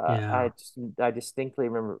 Yeah. I distinctly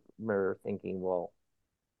remember thinking, well,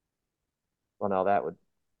 no, that would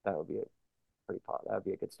be a that would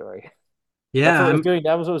be a good story. That's Yeah. what it was doing.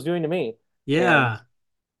 That was what it was doing to me. And Yeah.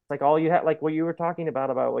 it's like all you had, like what you were talking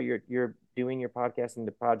about what you're doing your podcasting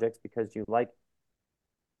the projects because you like.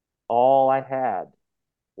 All I had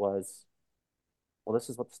was, well, this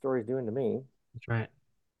is what the story's doing to me. That's right.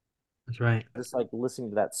 That's right. Just like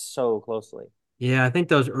listening to that so closely. Yeah. I think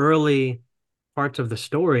those early parts of the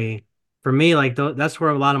story, for me, like that's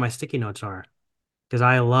where a lot of my sticky notes are. Because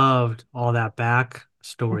I loved all that back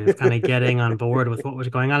story of kind of getting on board with what was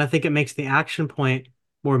going on. I think it makes the action point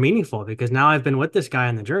more meaningful because now I've been with this guy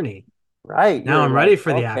on the journey. Right. Now You're I'm ready like,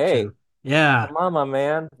 for the okay, action. Yeah, come on, my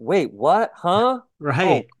man. Wait, what? Huh? Oh,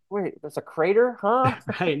 right, wait, there's a crater? Huh?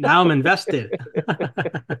 right. Now I'm invested.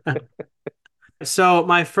 So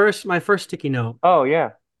my first sticky note Oh,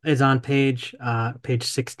 yeah. is on page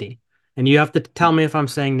 60. And you have to tell me if I'm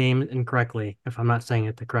saying name incorrectly, if I'm not saying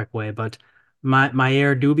it the correct way, but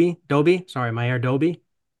Mayor Doby, sorry, Mayor Doby.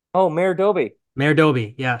 Oh, Mayor Doby. Mayor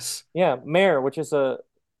Doby, yes. Yeah, Mayor, which is a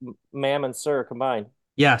ma'am and sir combined.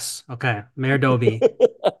 Yes. Okay. Mayor Doby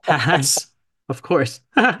has, of course,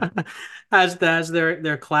 has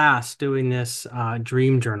their class doing this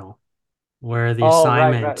dream journal where the Oh, right, right,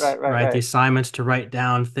 assignment, right, right, right? The right, assignment's to write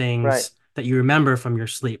down right. things that you remember from your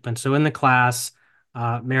sleep. And so in the class,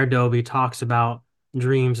 Mayor Doby talks about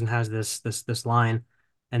dreams and has this line,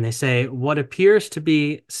 and they say, what appears to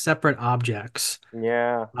be separate objects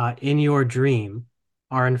Yeah, in your dream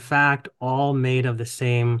are in fact all made of the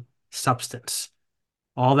same substance.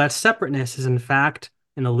 All that separateness is in fact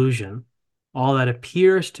an illusion. All that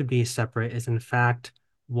appears to be separate is in fact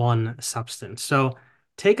one substance. So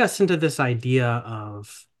take us into this idea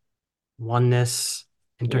of oneness,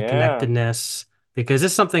 Yeah. interconnectedness, because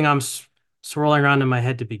it's something I'm swirling around in my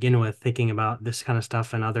head to begin with, thinking about this kind of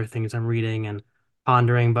stuff and other things I'm reading and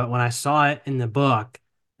pondering. But when I saw it in the book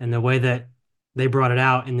and the way that they brought it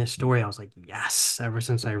out in this story, I was like, yes, ever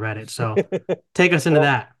since I read it. So take us into Well,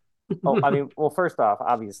 that. I mean, well, first off,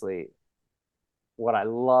 obviously, what I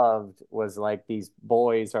loved was like these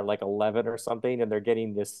boys are like 11 or something, and they're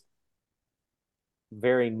getting this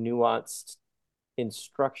very nuanced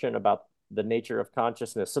instruction about the nature of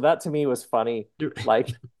consciousness. So that to me was funny,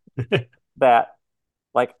 like that,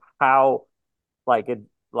 like how, like it,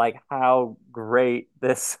 like how great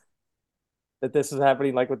this that this is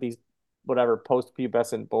happening, like with these whatever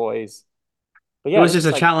post-pubescent boys. But It yeah, was this just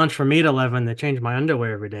is a like challenge for me to live and to change my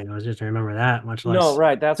underwear every day. I was just to remember that, much no, less.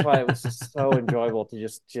 right. That's why it was so enjoyable to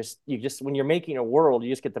just you just when you're making a world, you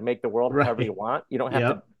just get to make the world however you Right. want. You don't have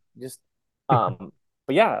to Yep. just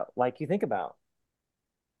but yeah, like you think about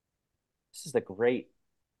this is the great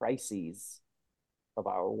crises of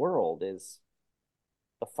our world is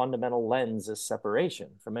the fundamental lens is separation.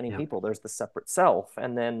 For many Yep. people, there's the separate self,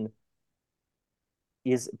 and then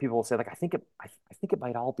is people will say like I think it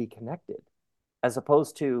might all be connected, as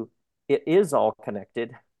opposed to it is all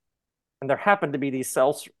connected, and there happen to be these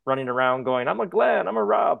cells running around going, I'm a Glenn, I'm a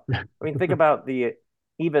Rob. I mean, think about the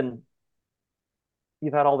even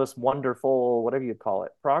you've had all this wonderful whatever you call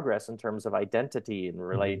it progress in terms of identity and Mhm.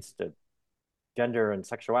 relates to gender and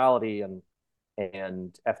sexuality and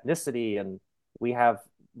ethnicity, and we have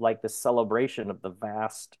like this celebration of the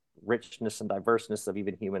vast richness and diverseness of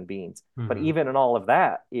even human beings. But Mhm. even in all of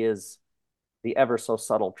that is the ever so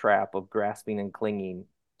subtle trap of grasping and clinging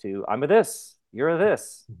to I'm a this, you're a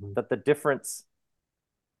this, Mhm. that the difference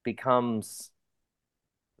becomes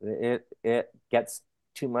it gets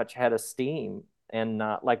too much head of steam and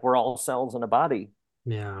not like we're all cells in a body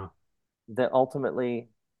Yeah. that ultimately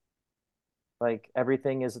like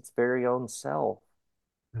everything is its very own self.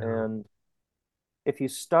 Yeah. And if you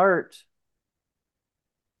start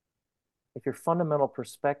if your fundamental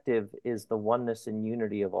perspective is the oneness and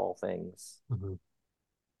unity of all things, Mhm.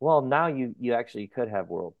 well, now you actually could have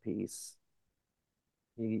world peace.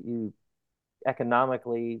 You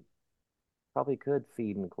economically probably could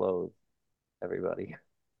feed and clothe everybody.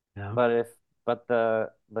 Yeah. But if but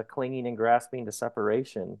the clinging and grasping to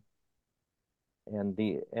separation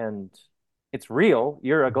and it's real.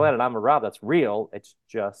 You're a Mhm. Glenn and I'm a Rob. That's real. It's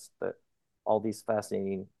just that all these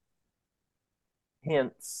fascinating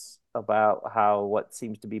hints about how what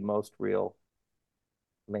seems to be most real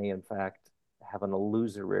may in fact have an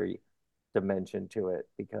illusory dimension to it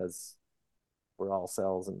because we're all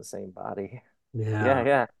cells in the same body. Yeah, Yeah.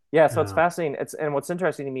 yeah. Yeah, so it's Yeah. fascinating. It's and what's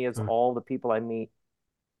interesting to me is Mm. all the people I meet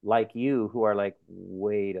like you who are like,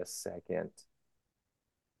 wait a second.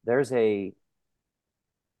 There's a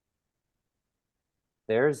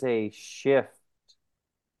there's a shift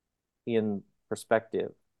in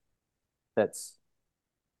perspective that's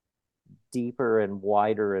deeper and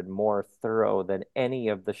wider and more thorough than any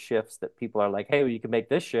of the shifts that people are like, hey, well, you can make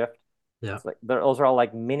this shift. Yeah. It's like those are all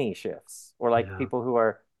like mini shifts, or like Yeah. people who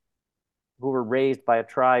were raised by a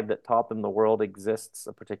tribe that taught them the world exists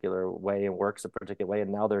a particular way and works a particular way,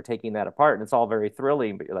 and now they're taking that apart, and it's all very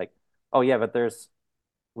thrilling. But you're like, oh yeah, but there's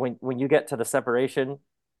when you get to the separation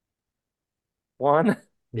one,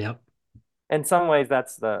 Yep. in some ways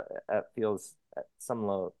that's the it feels at some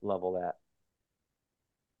level that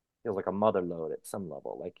feels like a mother load at some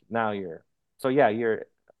level. Like now you're so yeah, you're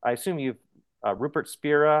I assume you've Rupert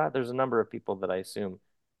Spira, there's a number of people that I assume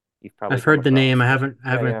you've probably I've come heard the name. across. I Yeah,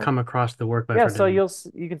 haven't yeah. come across the work, but I've Yeah, heard the so name.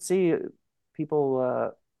 you can see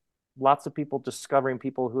people lots of people discovering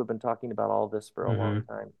people who have been talking about all this for a long Hmm.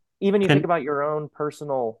 time. Even you think Can about your own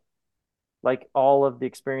personal like all of the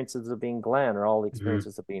experiences of being Glenn or all the hmm.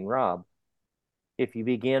 experiences of being Rob. If you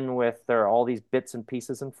begin with there are all these bits and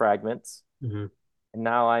pieces and fragments, Hmm. and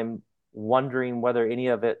now I'm wondering whether any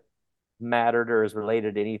of it mattered or is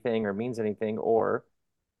related to anything or means anything, or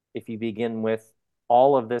if you begin with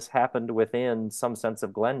all of this happened within some sense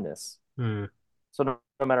of Glenness. Hmm. So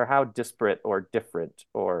no matter how disparate or different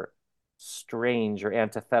or strange or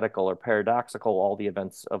antithetical or paradoxical all the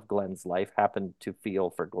events of Glenn's life happen to feel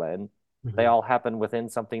for Glenn, they Hmm. all happen within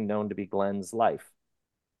something known to be Glenn's life.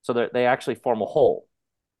 So they actually form a whole.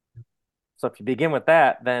 So if you begin with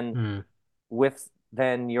that, then Hmm. with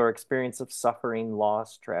then your experience of suffering,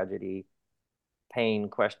 loss, tragedy, pain,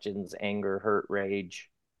 questions, anger, hurt, rage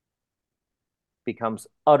becomes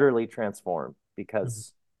utterly transformed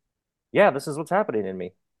because, yeah, this is what's happening in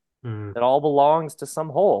me. Hmm. It all belongs to some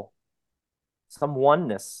whole, some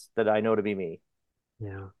oneness that I know to be me.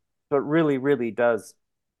 Yeah. So it really, really does.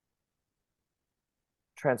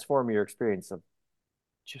 transform your experience of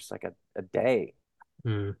just like a day.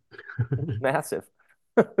 Mm. Massive.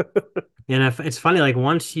 And if it's funny, like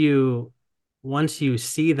once you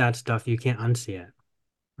see that stuff, you can't unsee it,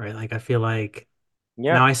 right? Like I feel like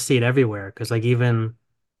now Yeah. I see it everywhere because like even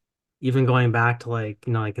going back to like,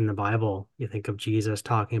 like in the Bible, you think of Jesus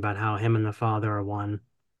talking about how him and the Father are one,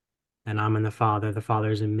 and I'm in the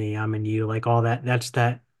Father's in me, I'm in you, like all that. That's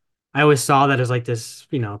that. I always saw that as like this,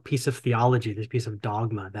 piece of theology, this piece of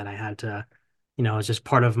dogma that I had to, it's just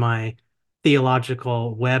part of my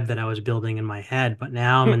theological web that I was building in my head. But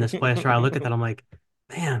now I'm in this place where I look at that, I'm like,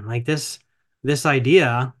 man, like this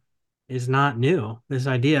idea is not new. This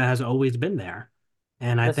idea has always been there.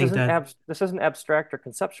 And I think that, This isn't abstract or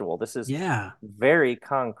conceptual. This is yeah, very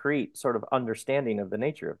concrete sort of understanding of the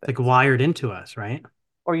nature of it's like things. wired into us, right?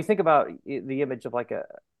 Or you think about the image of like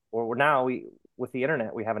or now with the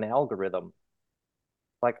internet, we have an algorithm.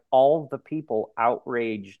 Like all the people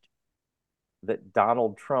outraged that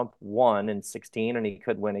Donald Trump won in 16 and he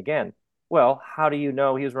could win again. Well, how do you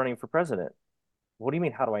know he was running for president? What do you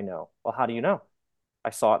mean, how do I know? Well, how do you know?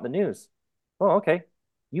 I saw it in the news. Oh, okay.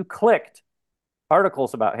 You clicked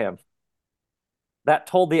articles about him. That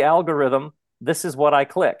told the algorithm, this is what I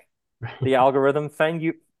click. The algorithm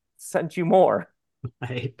sent you more.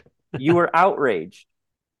 Right. You were outraged.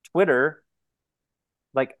 Twitter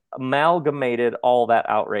like amalgamated all that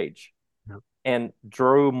outrage Yep. and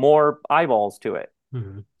drew more eyeballs to it.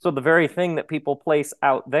 Mhm. So the very thing that people place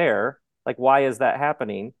out there, like why is that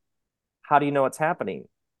happening? How do you know it's happening?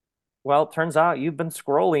 Well, it turns out you've been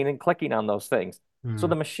scrolling and clicking on those things. So Mhm.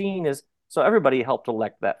 the machine is so everybody helped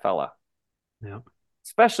elect that fella, Yep.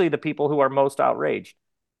 especially the people who are most outraged.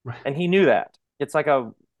 Right. And he knew that. It's like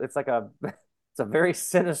a it's a very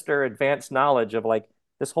sinister advanced knowledge of like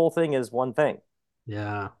this whole thing is one thing.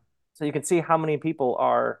 Yeah. So you can see how many people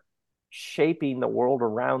are shaping the world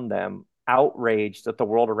around them, outraged that the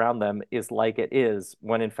world around them is like it is,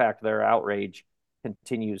 when in fact their outrage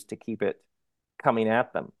continues to keep it coming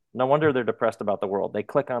at them. No wonder they're depressed about the world. They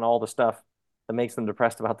click on all the stuff that makes them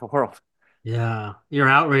depressed about the world. Yeah. Your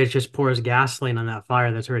outrage just pours gasoline on that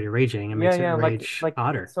fire that's already raging and Yeah, makes it yeah, rage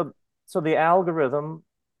hotter. so the algorithm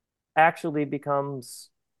actually becomes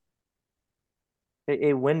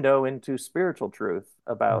a window into spiritual truth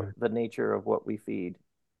about Mm. the nature of what we feed.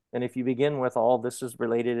 And if you begin with all this is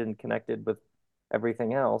related and connected with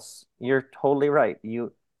everything else, you're totally right.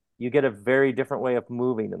 You get a very different way of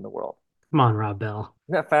moving in the world. Come on, Rob Bell.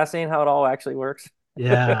 Isn't that fascinating how it all actually works?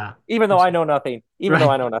 Yeah. Even though I know nothing, even though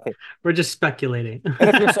I Right. know nothing. We're just speculating. And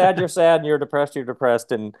if you're sad, you're sad, and you're depressed, you're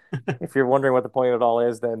depressed. And if you're wondering what the point of it all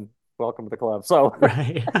is, then welcome to the club. So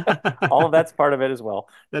Right. all of that's part of it as well.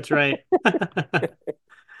 That's right.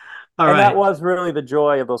 All And that right. was really the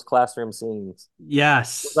joy of those classroom scenes. Was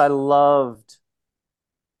Yes. I loved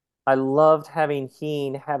having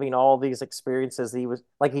Heen having all these experiences. He was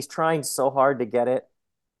like he's trying so hard to get it,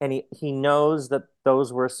 and he knows that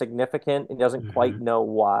those were significant. He doesn't quite Hmm. know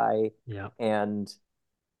why, Yeah. and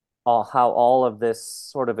how all of this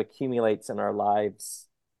sort of accumulates in our lives.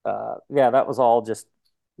 Yeah, that was all just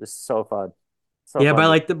so fun, so Yeah, by fun.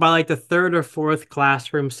 like the third or fourth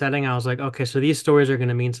classroom setting, I was like, okay, so these stories are going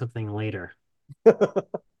to mean something later.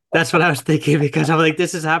 That's what I was thinking because I'm like,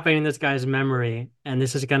 this is happening in this guy's memory, and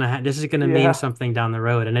this is gonna mean Yeah, something down the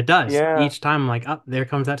road, and it does. yeah. Each time I'm like, oh, there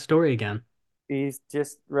comes that story again. He's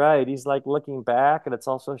just right. He's like looking back, and it's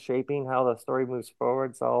also shaping how the story moves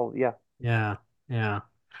forward. So yeah. Yeah, yeah.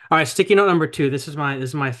 All right, sticky note number two. This is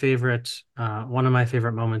my favorite, one of my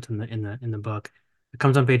favorite moments in the book. It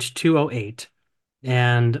comes on page 208,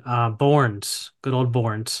 and Borns, good old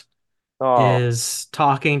Borns, Oh, is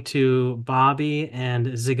talking to Bobby and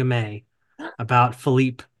Zigame about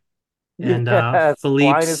Philippe and yes.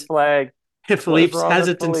 Flying his flag. What is Philippe's wrong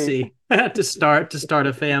with Philippe? hesitancy to start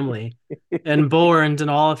a family. And Borns, in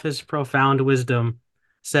all of his profound wisdom,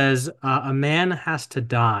 says a man has to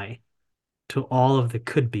die to all of the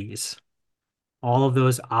could be's, all of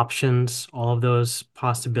those options, all of those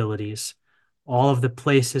possibilities, all of the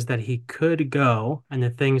places that he could go and the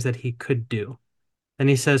things that he could do. Then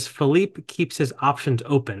he says, Philippe keeps his options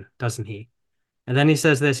open, doesn't he? And then he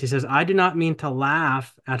says this, he says, I do not mean to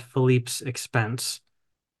laugh at Philippe's expense,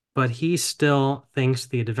 but he still thinks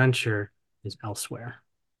the adventure is elsewhere.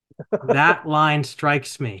 That line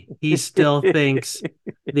strikes me. He still thinks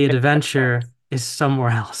the adventure is somewhere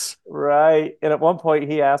else. Right. And at one point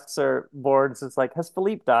he asks her, Boards, it's like, has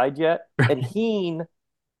Philippe died yet? And Heen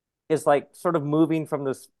is like sort of moving from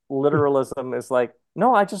this literalism is like,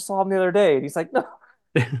 no, I just saw him the other day. And he's like, no.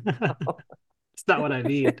 It's not what I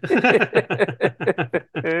mean.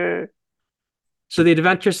 So the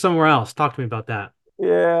adventure's somewhere else. Talk to me about that.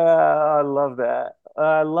 Yeah, I love that.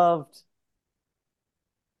 I loved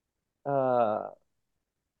uh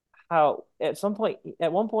how at one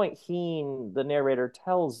point the narrator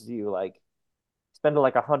tells you like spend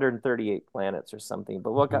like 138 planets or something.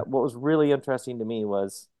 But Mhm. what was really interesting to me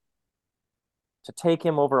was to take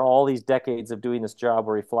him over all these decades of doing this job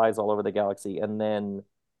where he flies all over the galaxy. And then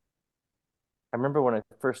I remember when it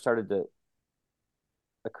first started to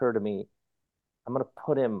occur to me, I'm gonna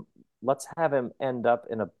put him, let's have him end up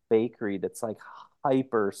in a bakery that's like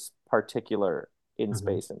hyper particular in Mhm.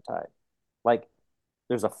 space and time. Like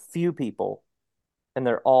there's a few people and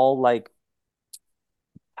they're all like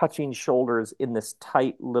touching shoulders in this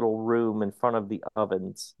tight little room in front of the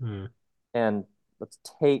ovens. Mhm. And let's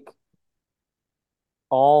take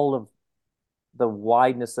all of the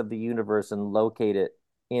wideness of the universe and locate it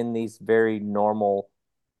in these very normal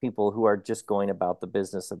people who are just going about the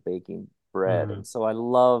business of baking bread. Mhm. And so I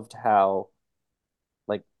loved how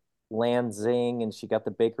like Lan Zing and she got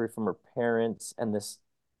the bakery from her parents and this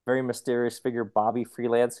very mysterious figure Bobby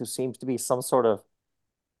Freelance who seems to be some sort of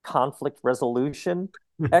conflict resolution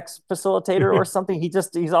ex facilitator or something. He's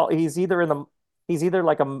either in the he's either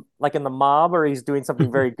like in the mob or he's doing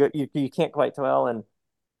something very good. You can't quite tell.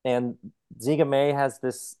 And Ziga May has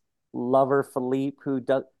this lover Philippe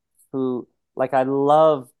who like I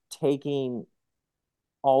love taking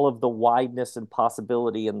all of the wideness and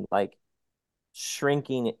possibility and like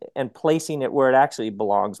shrinking and placing it where it actually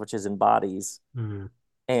belongs, which is in bodies. Mhm.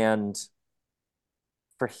 And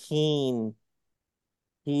for Heen,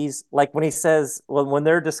 he's like when he says when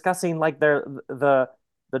they're discussing like the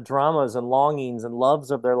dramas and longings and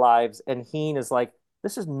loves of their lives, and Heen is like,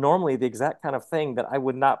 this is normally the exact kind of thing that I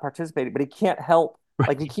would not participate in, but he can't help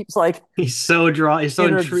like he Right. keeps like He's so intrigued.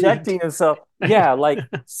 interjecting himself. Yeah, like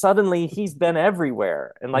suddenly he's been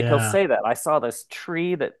everywhere. And like he'll Yeah. say that I saw this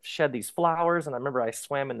tree that shed these flowers, and I remember I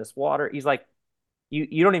swam in this water. He's like,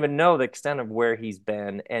 you don't even know the extent of where he's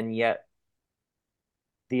been, and yet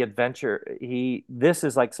the adventure he this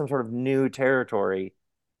is like some sort of new territory,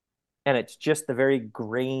 and it's just the very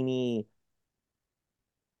grainy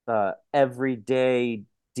everyday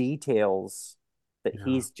details that Yeah.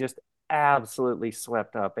 he's just absolutely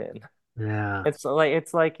swept up in. Yeah.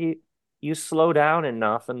 It's like you slow down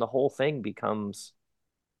enough and the whole thing becomes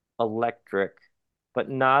electric, but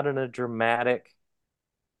not in a dramatic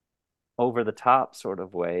over the top sort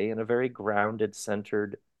of way, in a very grounded,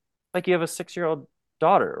 centered, like you have a 6-year-old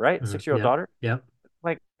daughter, right? Mhm. 6-year-old Yep. daughter. Yep.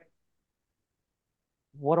 Like,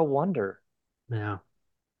 what a wonder. Yeah.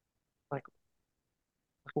 Like,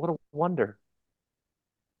 what a wonder.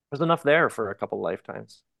 There's enough there for a couple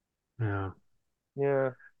lifetimes. Yeah.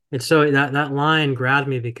 Yeah. It's so that line grabbed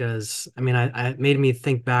me because I mean I it made me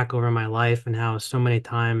think back over my life and how so many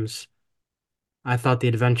times I thought the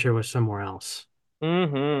adventure was somewhere else.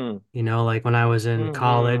 Mm-hmm. You know, like when I was in Mm-hmm.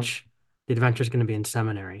 college, the adventure is going to be in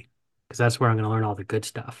seminary because that's where I'm going to learn all the good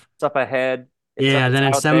stuff. It's up ahead. Yeah, It's then in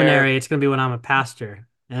out there. seminary, it's going to be when I'm a pastor,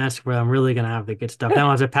 and that's where I'm really going to have the good stuff.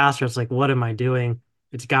 Now, as a pastor, it's like, what am I doing?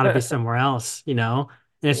 It's got to be somewhere else, you know?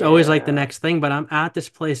 And it's always like the Yeah. next thing, but I'm at this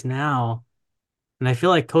place now, and I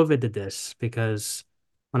feel like COVID did this because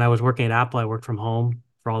when I was working at Apple, I worked from home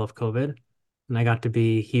for all of COVID, and I got to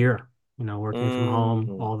be here, working from home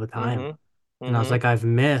Mm-hmm. all the time. Mm-hmm. And I was Mm-hmm. like, I've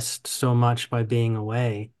missed so much by being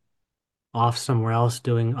away, off somewhere else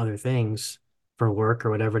doing other things for work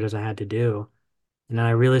or whatever it is I had to do. And then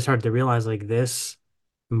I really started to realize like this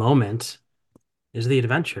moment is the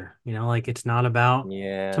adventure, like it's not about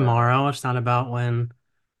Yeah. tomorrow. It's not about when,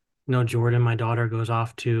 Jordan, my daughter, goes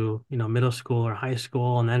off to, middle school or high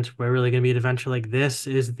school. And then we're really going to be an adventure. Like this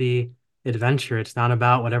is the adventure. It's not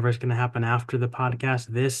about whatever's going to happen after the podcast.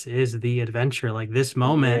 This is the adventure. Like this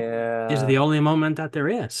moment is Yeah. the only moment that there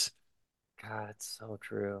is. God, it's so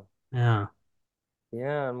true. Yeah.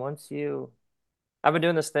 Yeah, and I've been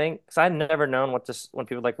doing this thing because I'd never known when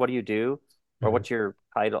people are like, what do you do? Or Mhm. what's your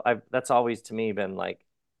title? That's always to me been like,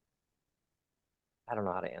 I don't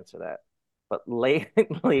know how to answer that. But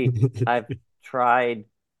lately, I've tried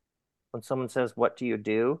when someone says, what do you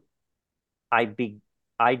do? I be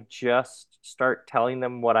I just start telling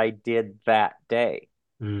them what I did that day,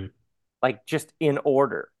 Mm. like just in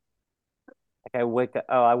order. Like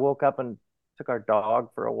I woke up and took our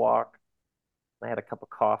dog for a walk. I had a cup of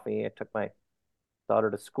coffee. I took my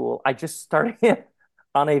daughter to school. I just started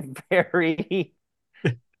on a very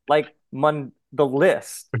like the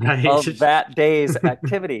list Right. of that day's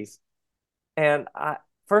activities. And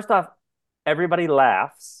first off, everybody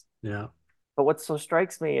laughs. Yeah. But what so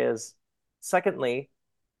strikes me is, secondly,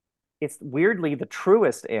 it's weirdly the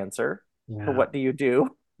truest answer for Yeah. what do you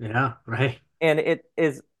do, Yeah. Right. and it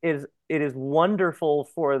is it is wonderful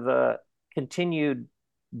for the continued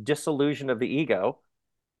dissolution of the ego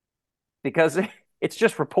because it's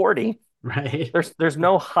just reporting. Right. There's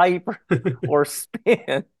no hype or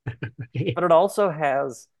spin, but it also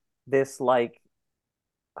has this like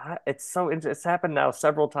it's happened now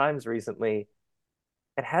several times recently.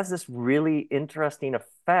 It has this really interesting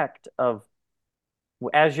effect of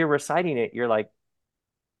as you're reciting it, you're like,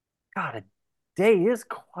 God, a day is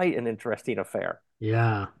quite an interesting affair.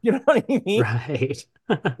 Yeah. You know what I mean? Right.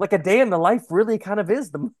 Like a day in the life really kind of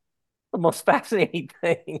is the most fascinating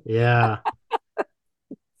thing. Yeah.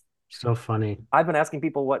 So funny. I've been asking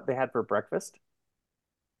people what they had for breakfast,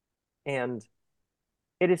 and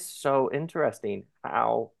it is so interesting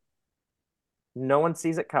how no one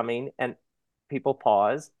sees it coming and people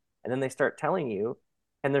pause and then they start telling you.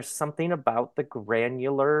 And there's something about the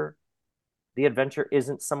granular, the adventure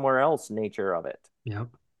isn't somewhere else nature of it. Yep.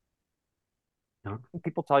 Yep. And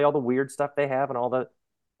people tell you all the weird stuff they have and all the,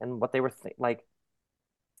 and what they were like,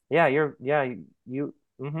 yeah, you,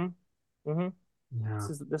 mm-hmm, mm-hmm. Yeah.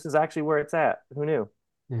 This is actually where it's at. Who knew?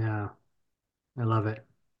 Yeah. I love it.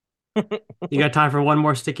 You got time for one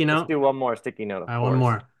more sticky Let's note? do one more sticky note, of All right, one course.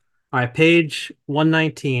 more. All right, page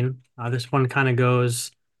 119. This one kind of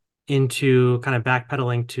goes into kind of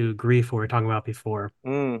backpedaling to grief, what we were talking about before.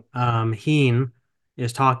 Mm, Heen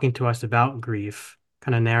is talking to us about grief,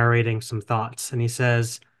 kind of narrating some thoughts. And he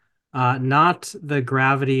says, not the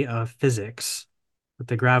gravity of physics, but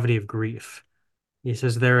the gravity of grief. He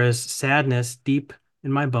says, there is sadness deep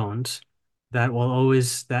in my bones that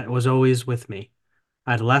was always with me.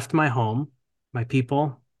 I'd left my home, my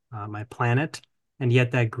people, my planet, and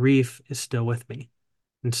yet that grief is still with me.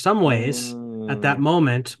 In some ways, at that mm.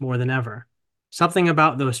 moment, more than ever. Something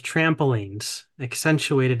about those trampolines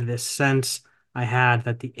accentuated this sense I had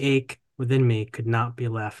that the ache within me could not be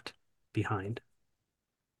left behind.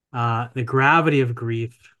 The gravity of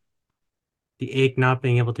grief, the ache not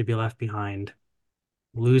being able to be left behind,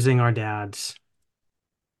 losing our dads.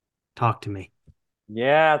 Talk to me.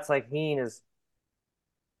 Yeah, it's like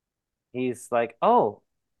he's like, oh,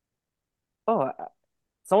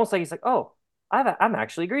 it's almost like he's like, oh, I'm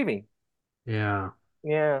actually grieving. Yeah.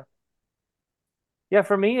 Yeah. Yeah,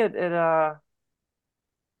 for me it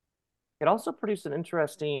also produced an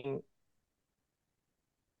interesting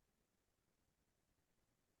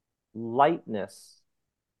lightness,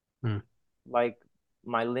 Hmm. like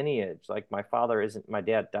my lineage, like my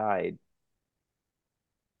dad died.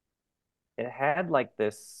 It had like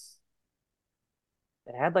this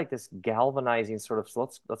it had like this galvanizing sort of so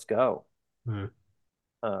let's go. Hmm.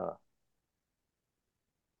 Uh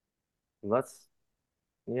let's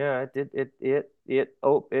yeah,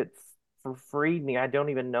 it freed me. I don't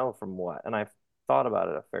even know from what. And I've thought about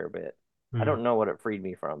it a fair bit. I Hmm. don't know what it freed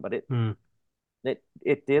me from, but Hmm.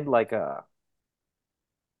 it did like a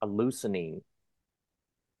loosening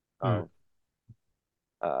Hmm. of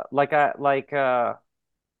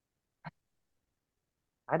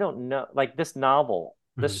I don't know, like this novel,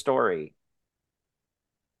 this Hmm. story.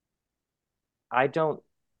 I don't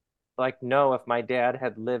like know if my dad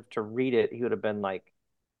had lived to read it, he would have been like,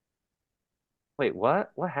 "Wait,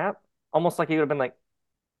 what? What happened?" Almost like he would have been like,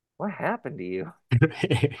 "What happened to you?"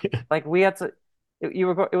 Like we had to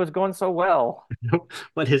it was going so well.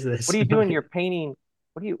 What is What this? are you doing? You're painting.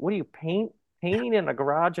 What do you painting in a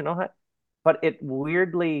garage and all that? But it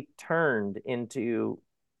weirdly turned into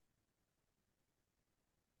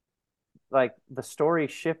like the story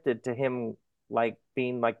shifted to him like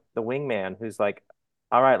being like the wingman who's like,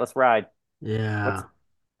 all right, let's ride. Let's Yeah.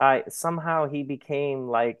 I somehow he became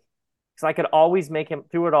like because I could always make him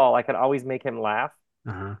through it all, I could always make him laugh.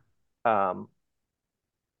 Uh-huh. Um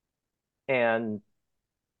and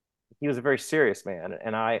he was a very serious man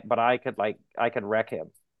and I could wreck him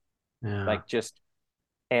Yeah. like just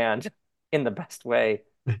and in the best way.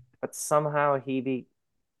 But somehow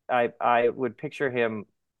I would picture him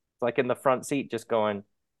like in the front seat just going,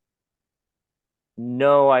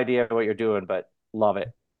 no idea what you're doing, but love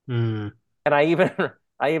it. Mm. And I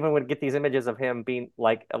even would get these images of him being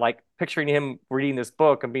like picturing him reading this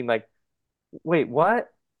book and being like, wait, what?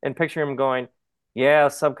 And picture him going, yeah,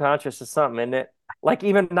 subconscious is something, isn't it? Like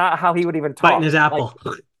even not how he would even Biting talk, his apple.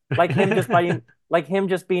 like him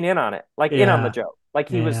just being in on it, like in on the Yeah. joke. Like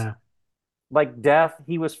he was Yeah. like death,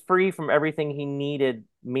 he was free from everything he needed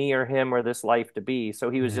me or him or this life to be. So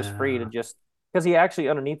he was just free to Yeah. just because he actually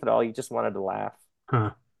underneath it all, he just wanted to laugh.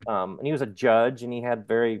 Huh. And he was a judge and he had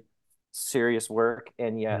very serious work,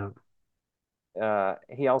 and yet Yeah.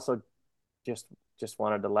 he also just just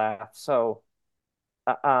wanted to laugh. So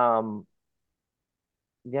uh, um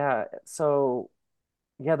yeah, so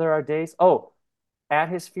yeah, there are days. Oh, at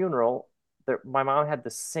his funeral, my mom had the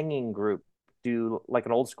singing group do like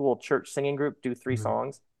an old school church singing group do three Mhm.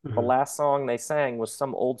 songs. The Mhm. last song they sang was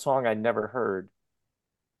some old song I'd never heard.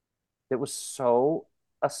 It was so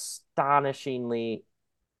astonishingly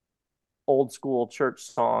old school church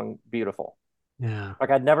song, beautiful. Yeah. Like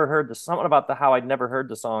I'd never heard the something about the how I'd never heard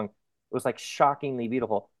the song. It was like shockingly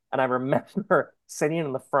beautiful. And I remember sitting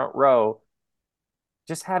in the front row,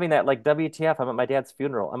 just having that like WTF, I'm at my dad's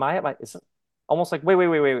funeral. Am I at my it's almost like wait,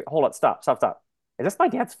 hold on, stop. Is this my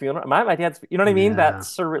dad's funeral? Am I at my dad's you know what I mean? Yeah.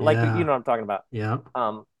 That's like you Yeah. know what I'm talking about. Yeah.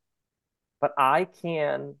 Um, but I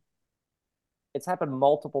can it's happened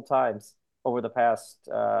multiple times over the past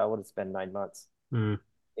what it's been 9 months, Mm.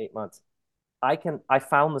 8 months. I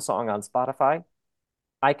found the song on Spotify.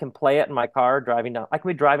 I can play it in my car driving down. I can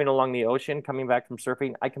be driving along the ocean, coming back from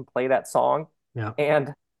surfing. I can play that song, Yeah.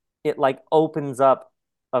 and it like opens up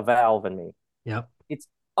a valve in me. Yep. It's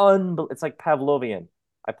It's like Pavlovian.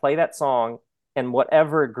 I play that song, and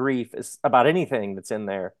whatever grief is about anything that's in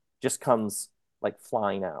there just comes like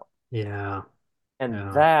flying out. Yeah. And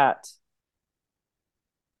Yeah. that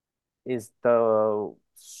is the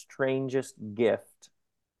strangest gift.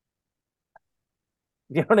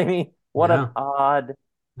 You know what I mean? What an Yeah. odd,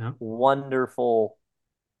 Yeah. wonderful,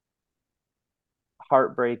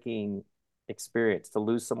 heartbreaking experience to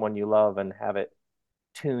lose someone you love and have it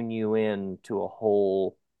tune you in to a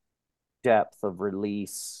whole depth of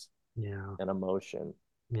release Yeah. and emotion.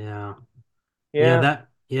 Yeah. Yeah.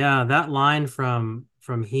 Yeah, That line from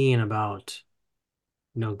Heen about,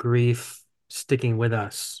 grief sticking with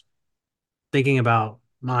us, thinking about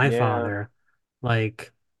my yeah. father,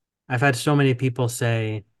 like I've had so many people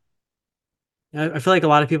say, I feel like a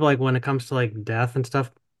lot of people, like when it comes to like death and stuff,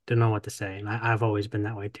 don't know what to say. And I've always been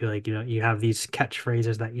that way too. Like, you have these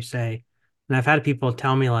catchphrases that you say. And I've had people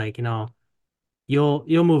tell me like, you'll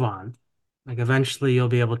move on. Like eventually you'll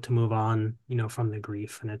be able to move on, from the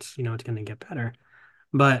grief, and it's going to get better.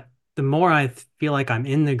 But the more I feel like I'm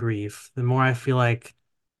in the grief, the more I feel like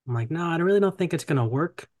I'm like, no, I really don't think it's going to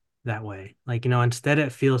work that way. Like, instead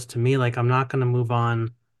it feels to me like I'm not going to move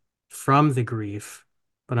on from the grief,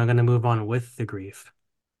 but I'm going to move on with the grief.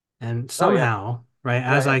 And Oh yeah, somehow, right,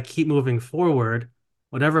 yeah, as yeah. I keep moving forward,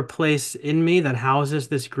 whatever place in me that houses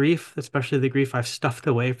this grief, especially the grief I've stuffed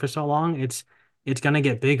away for so long, it's gonna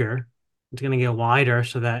get bigger. It's gonna get wider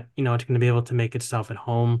so that, it's gonna be able to make itself at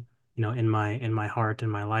home, in my heart, in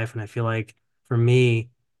my life. And I feel like for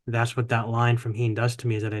me, that's what that line from Heen does to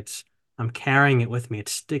me, is that I'm carrying it with me,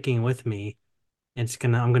 it's sticking with me.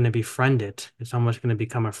 I'm gonna befriend it. It's almost gonna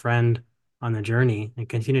become a friend on the journey and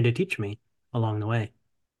continue to teach me along the way.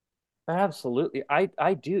 Absolutely.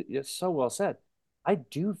 I do. It's so well said. I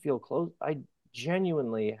do feel close. I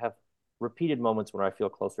genuinely have repeated moments where I feel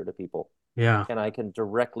closer to people Yeah. and I can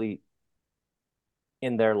directly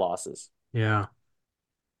in their losses. Yeah,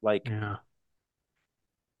 Like, yeah,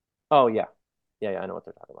 oh yeah. Yeah, I know what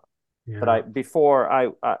they're talking about. But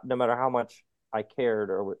yeah, no matter how much I cared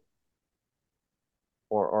or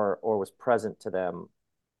was present to them,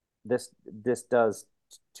 this does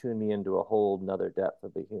tune me into a whole nother depth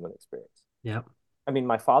of the human experience. yep, I mean,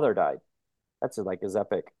 my father died. That's like his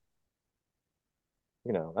epic,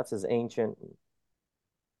 that's his ancient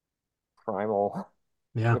primal.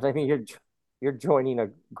 yeah, I mean, you're joining a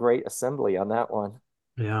great assembly on that one.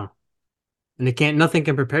 yeah. And nothing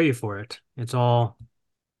can prepare you for it. It's all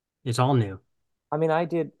new. I mean, I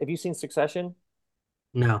did. Have you seen Succession?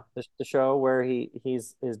 No. The show where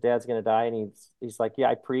he's his dad's gonna die and he's like, yeah,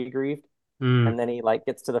 I pre-grieved, Mm. and then he like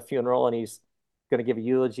gets to the funeral and he's gonna give a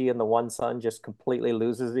eulogy and the one son just completely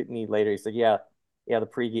loses it and he said, yeah, the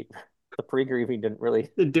pre-grieving didn't really.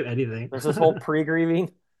 Didn't do anything. There's this whole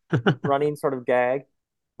pre-grieving running sort of gag,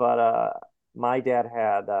 but my dad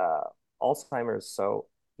had Alzheimer's, so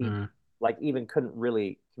he Mm. like even couldn't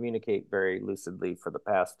really communicate very lucidly for the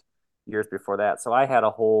past years before that. So I had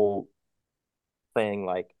a whole thing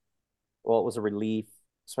like, well, it was a relief,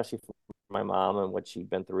 especially for my mom and what she'd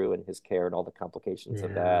been through and his care and all the complications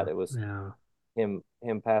of Yeah, that. It was yeah, him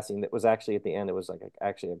passing. That was actually at the end. It was like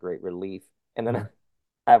actually a great relief. And then yeah.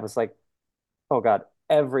 I was like, oh God,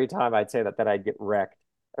 every time I'd say that, I'd get wrecked.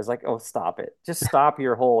 I was like, oh, stop it. Just stop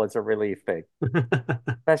your whole it's a relief thing.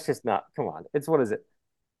 That's just not, come on. It's what is it?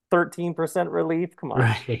 13% relief? Come on.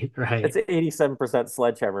 Right, It's right. 87%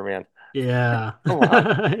 sledgehammer, man. Yeah. Come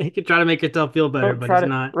on. You can try to make yourself feel better, Don't but try it's to,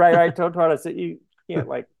 not. right. Don't try to sit. You can't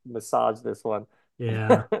like massage this one.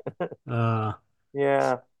 Yeah. Uh,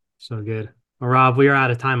 Yeah. so good. Well, Rob, we are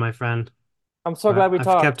out of time, my friend. I'm so But glad we I've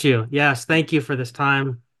talked. kept you. Yes, thank you for this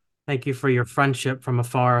time. Thank you for your friendship from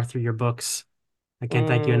afar through your books. I can't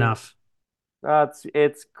thank you Mm, enough.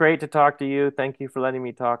 It's great to talk to you. Thank you for letting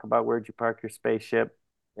me talk about where'd you park your spaceship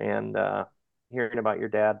and hearing about your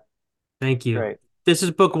dad. Thank you. Great. This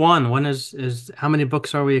is book one. When is how many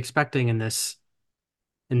books are we expecting in this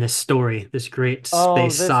story, this great Oh,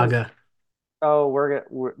 space this is saga? we're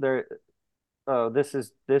there. Oh, this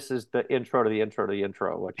is the intro to the intro to the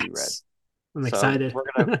intro, what you read. Yes. I'm So excited.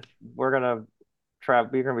 we're gonna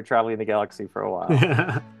travel. We're gonna be traveling the galaxy for a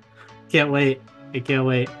while. Can't wait. I can't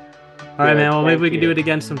wait. All right, man. Good. Well, maybe Thank we can do you. it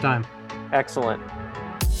again sometime. Excellent.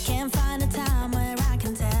 Can't find a time where I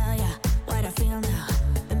can tell ya what I feel now.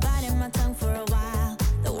 Been biting my tongue for a while.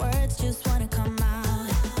 The words just wanna come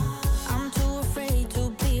out. I'm too afraid to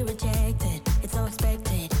be rejected. It's so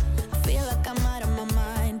expected. I feel like I'm out of my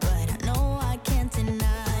mind, but I know I can't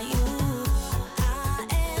deny you. I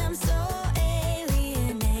am so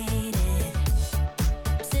alienated.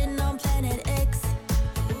 Sitting on planet X.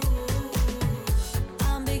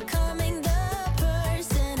 I'm becoming the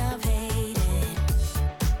person I've hated.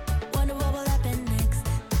 Wonder what will happen next.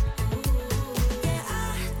 Yeah,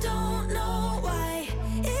 I don't know why.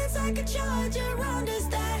 It's like a charge around us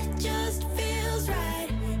that just feels right.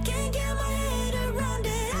 Can't get my head around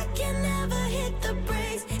it. I can never hit the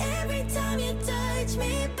brakes. Every time you touch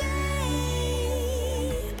me,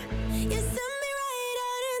 babe, you send me right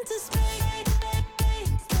out into space.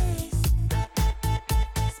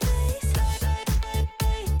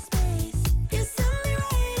 You send me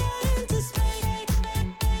right out into space.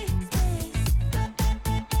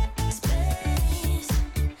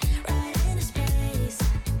 Right into space.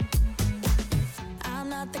 I'm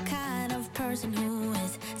not the kind of person who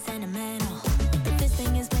is sentimental, but this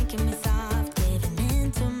thing is making me soft, giving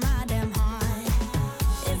into my damn heart.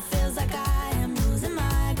 It feels like I am losing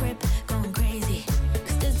my grip, going crazy.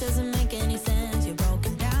 'Cause this doesn't make any sense. You're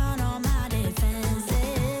broken down all my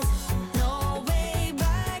defenses. No way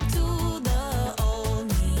back to the old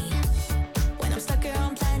me. When I'm stuck here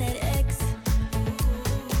on planet X,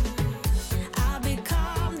 I'll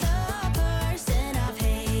become the person I've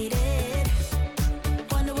hated.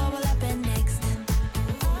 Wonder what will happen next.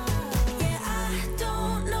 Yeah, I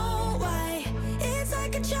don't know why. It's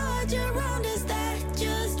like a charge around us that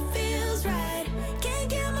just feels right. Can't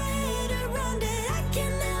get my head around it. I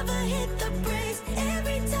can never hit the brakes.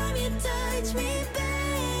 Every time you touch me,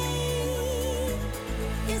 babe,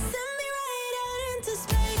 you send me right out into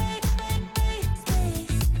space.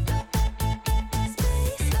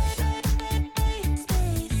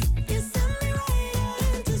 You send me right out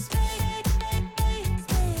into space.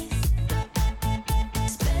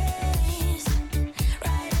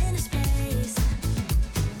 Right into space.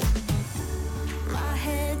 My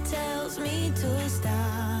head tells me to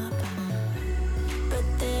stop, but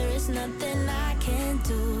there is nothing I can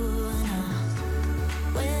do.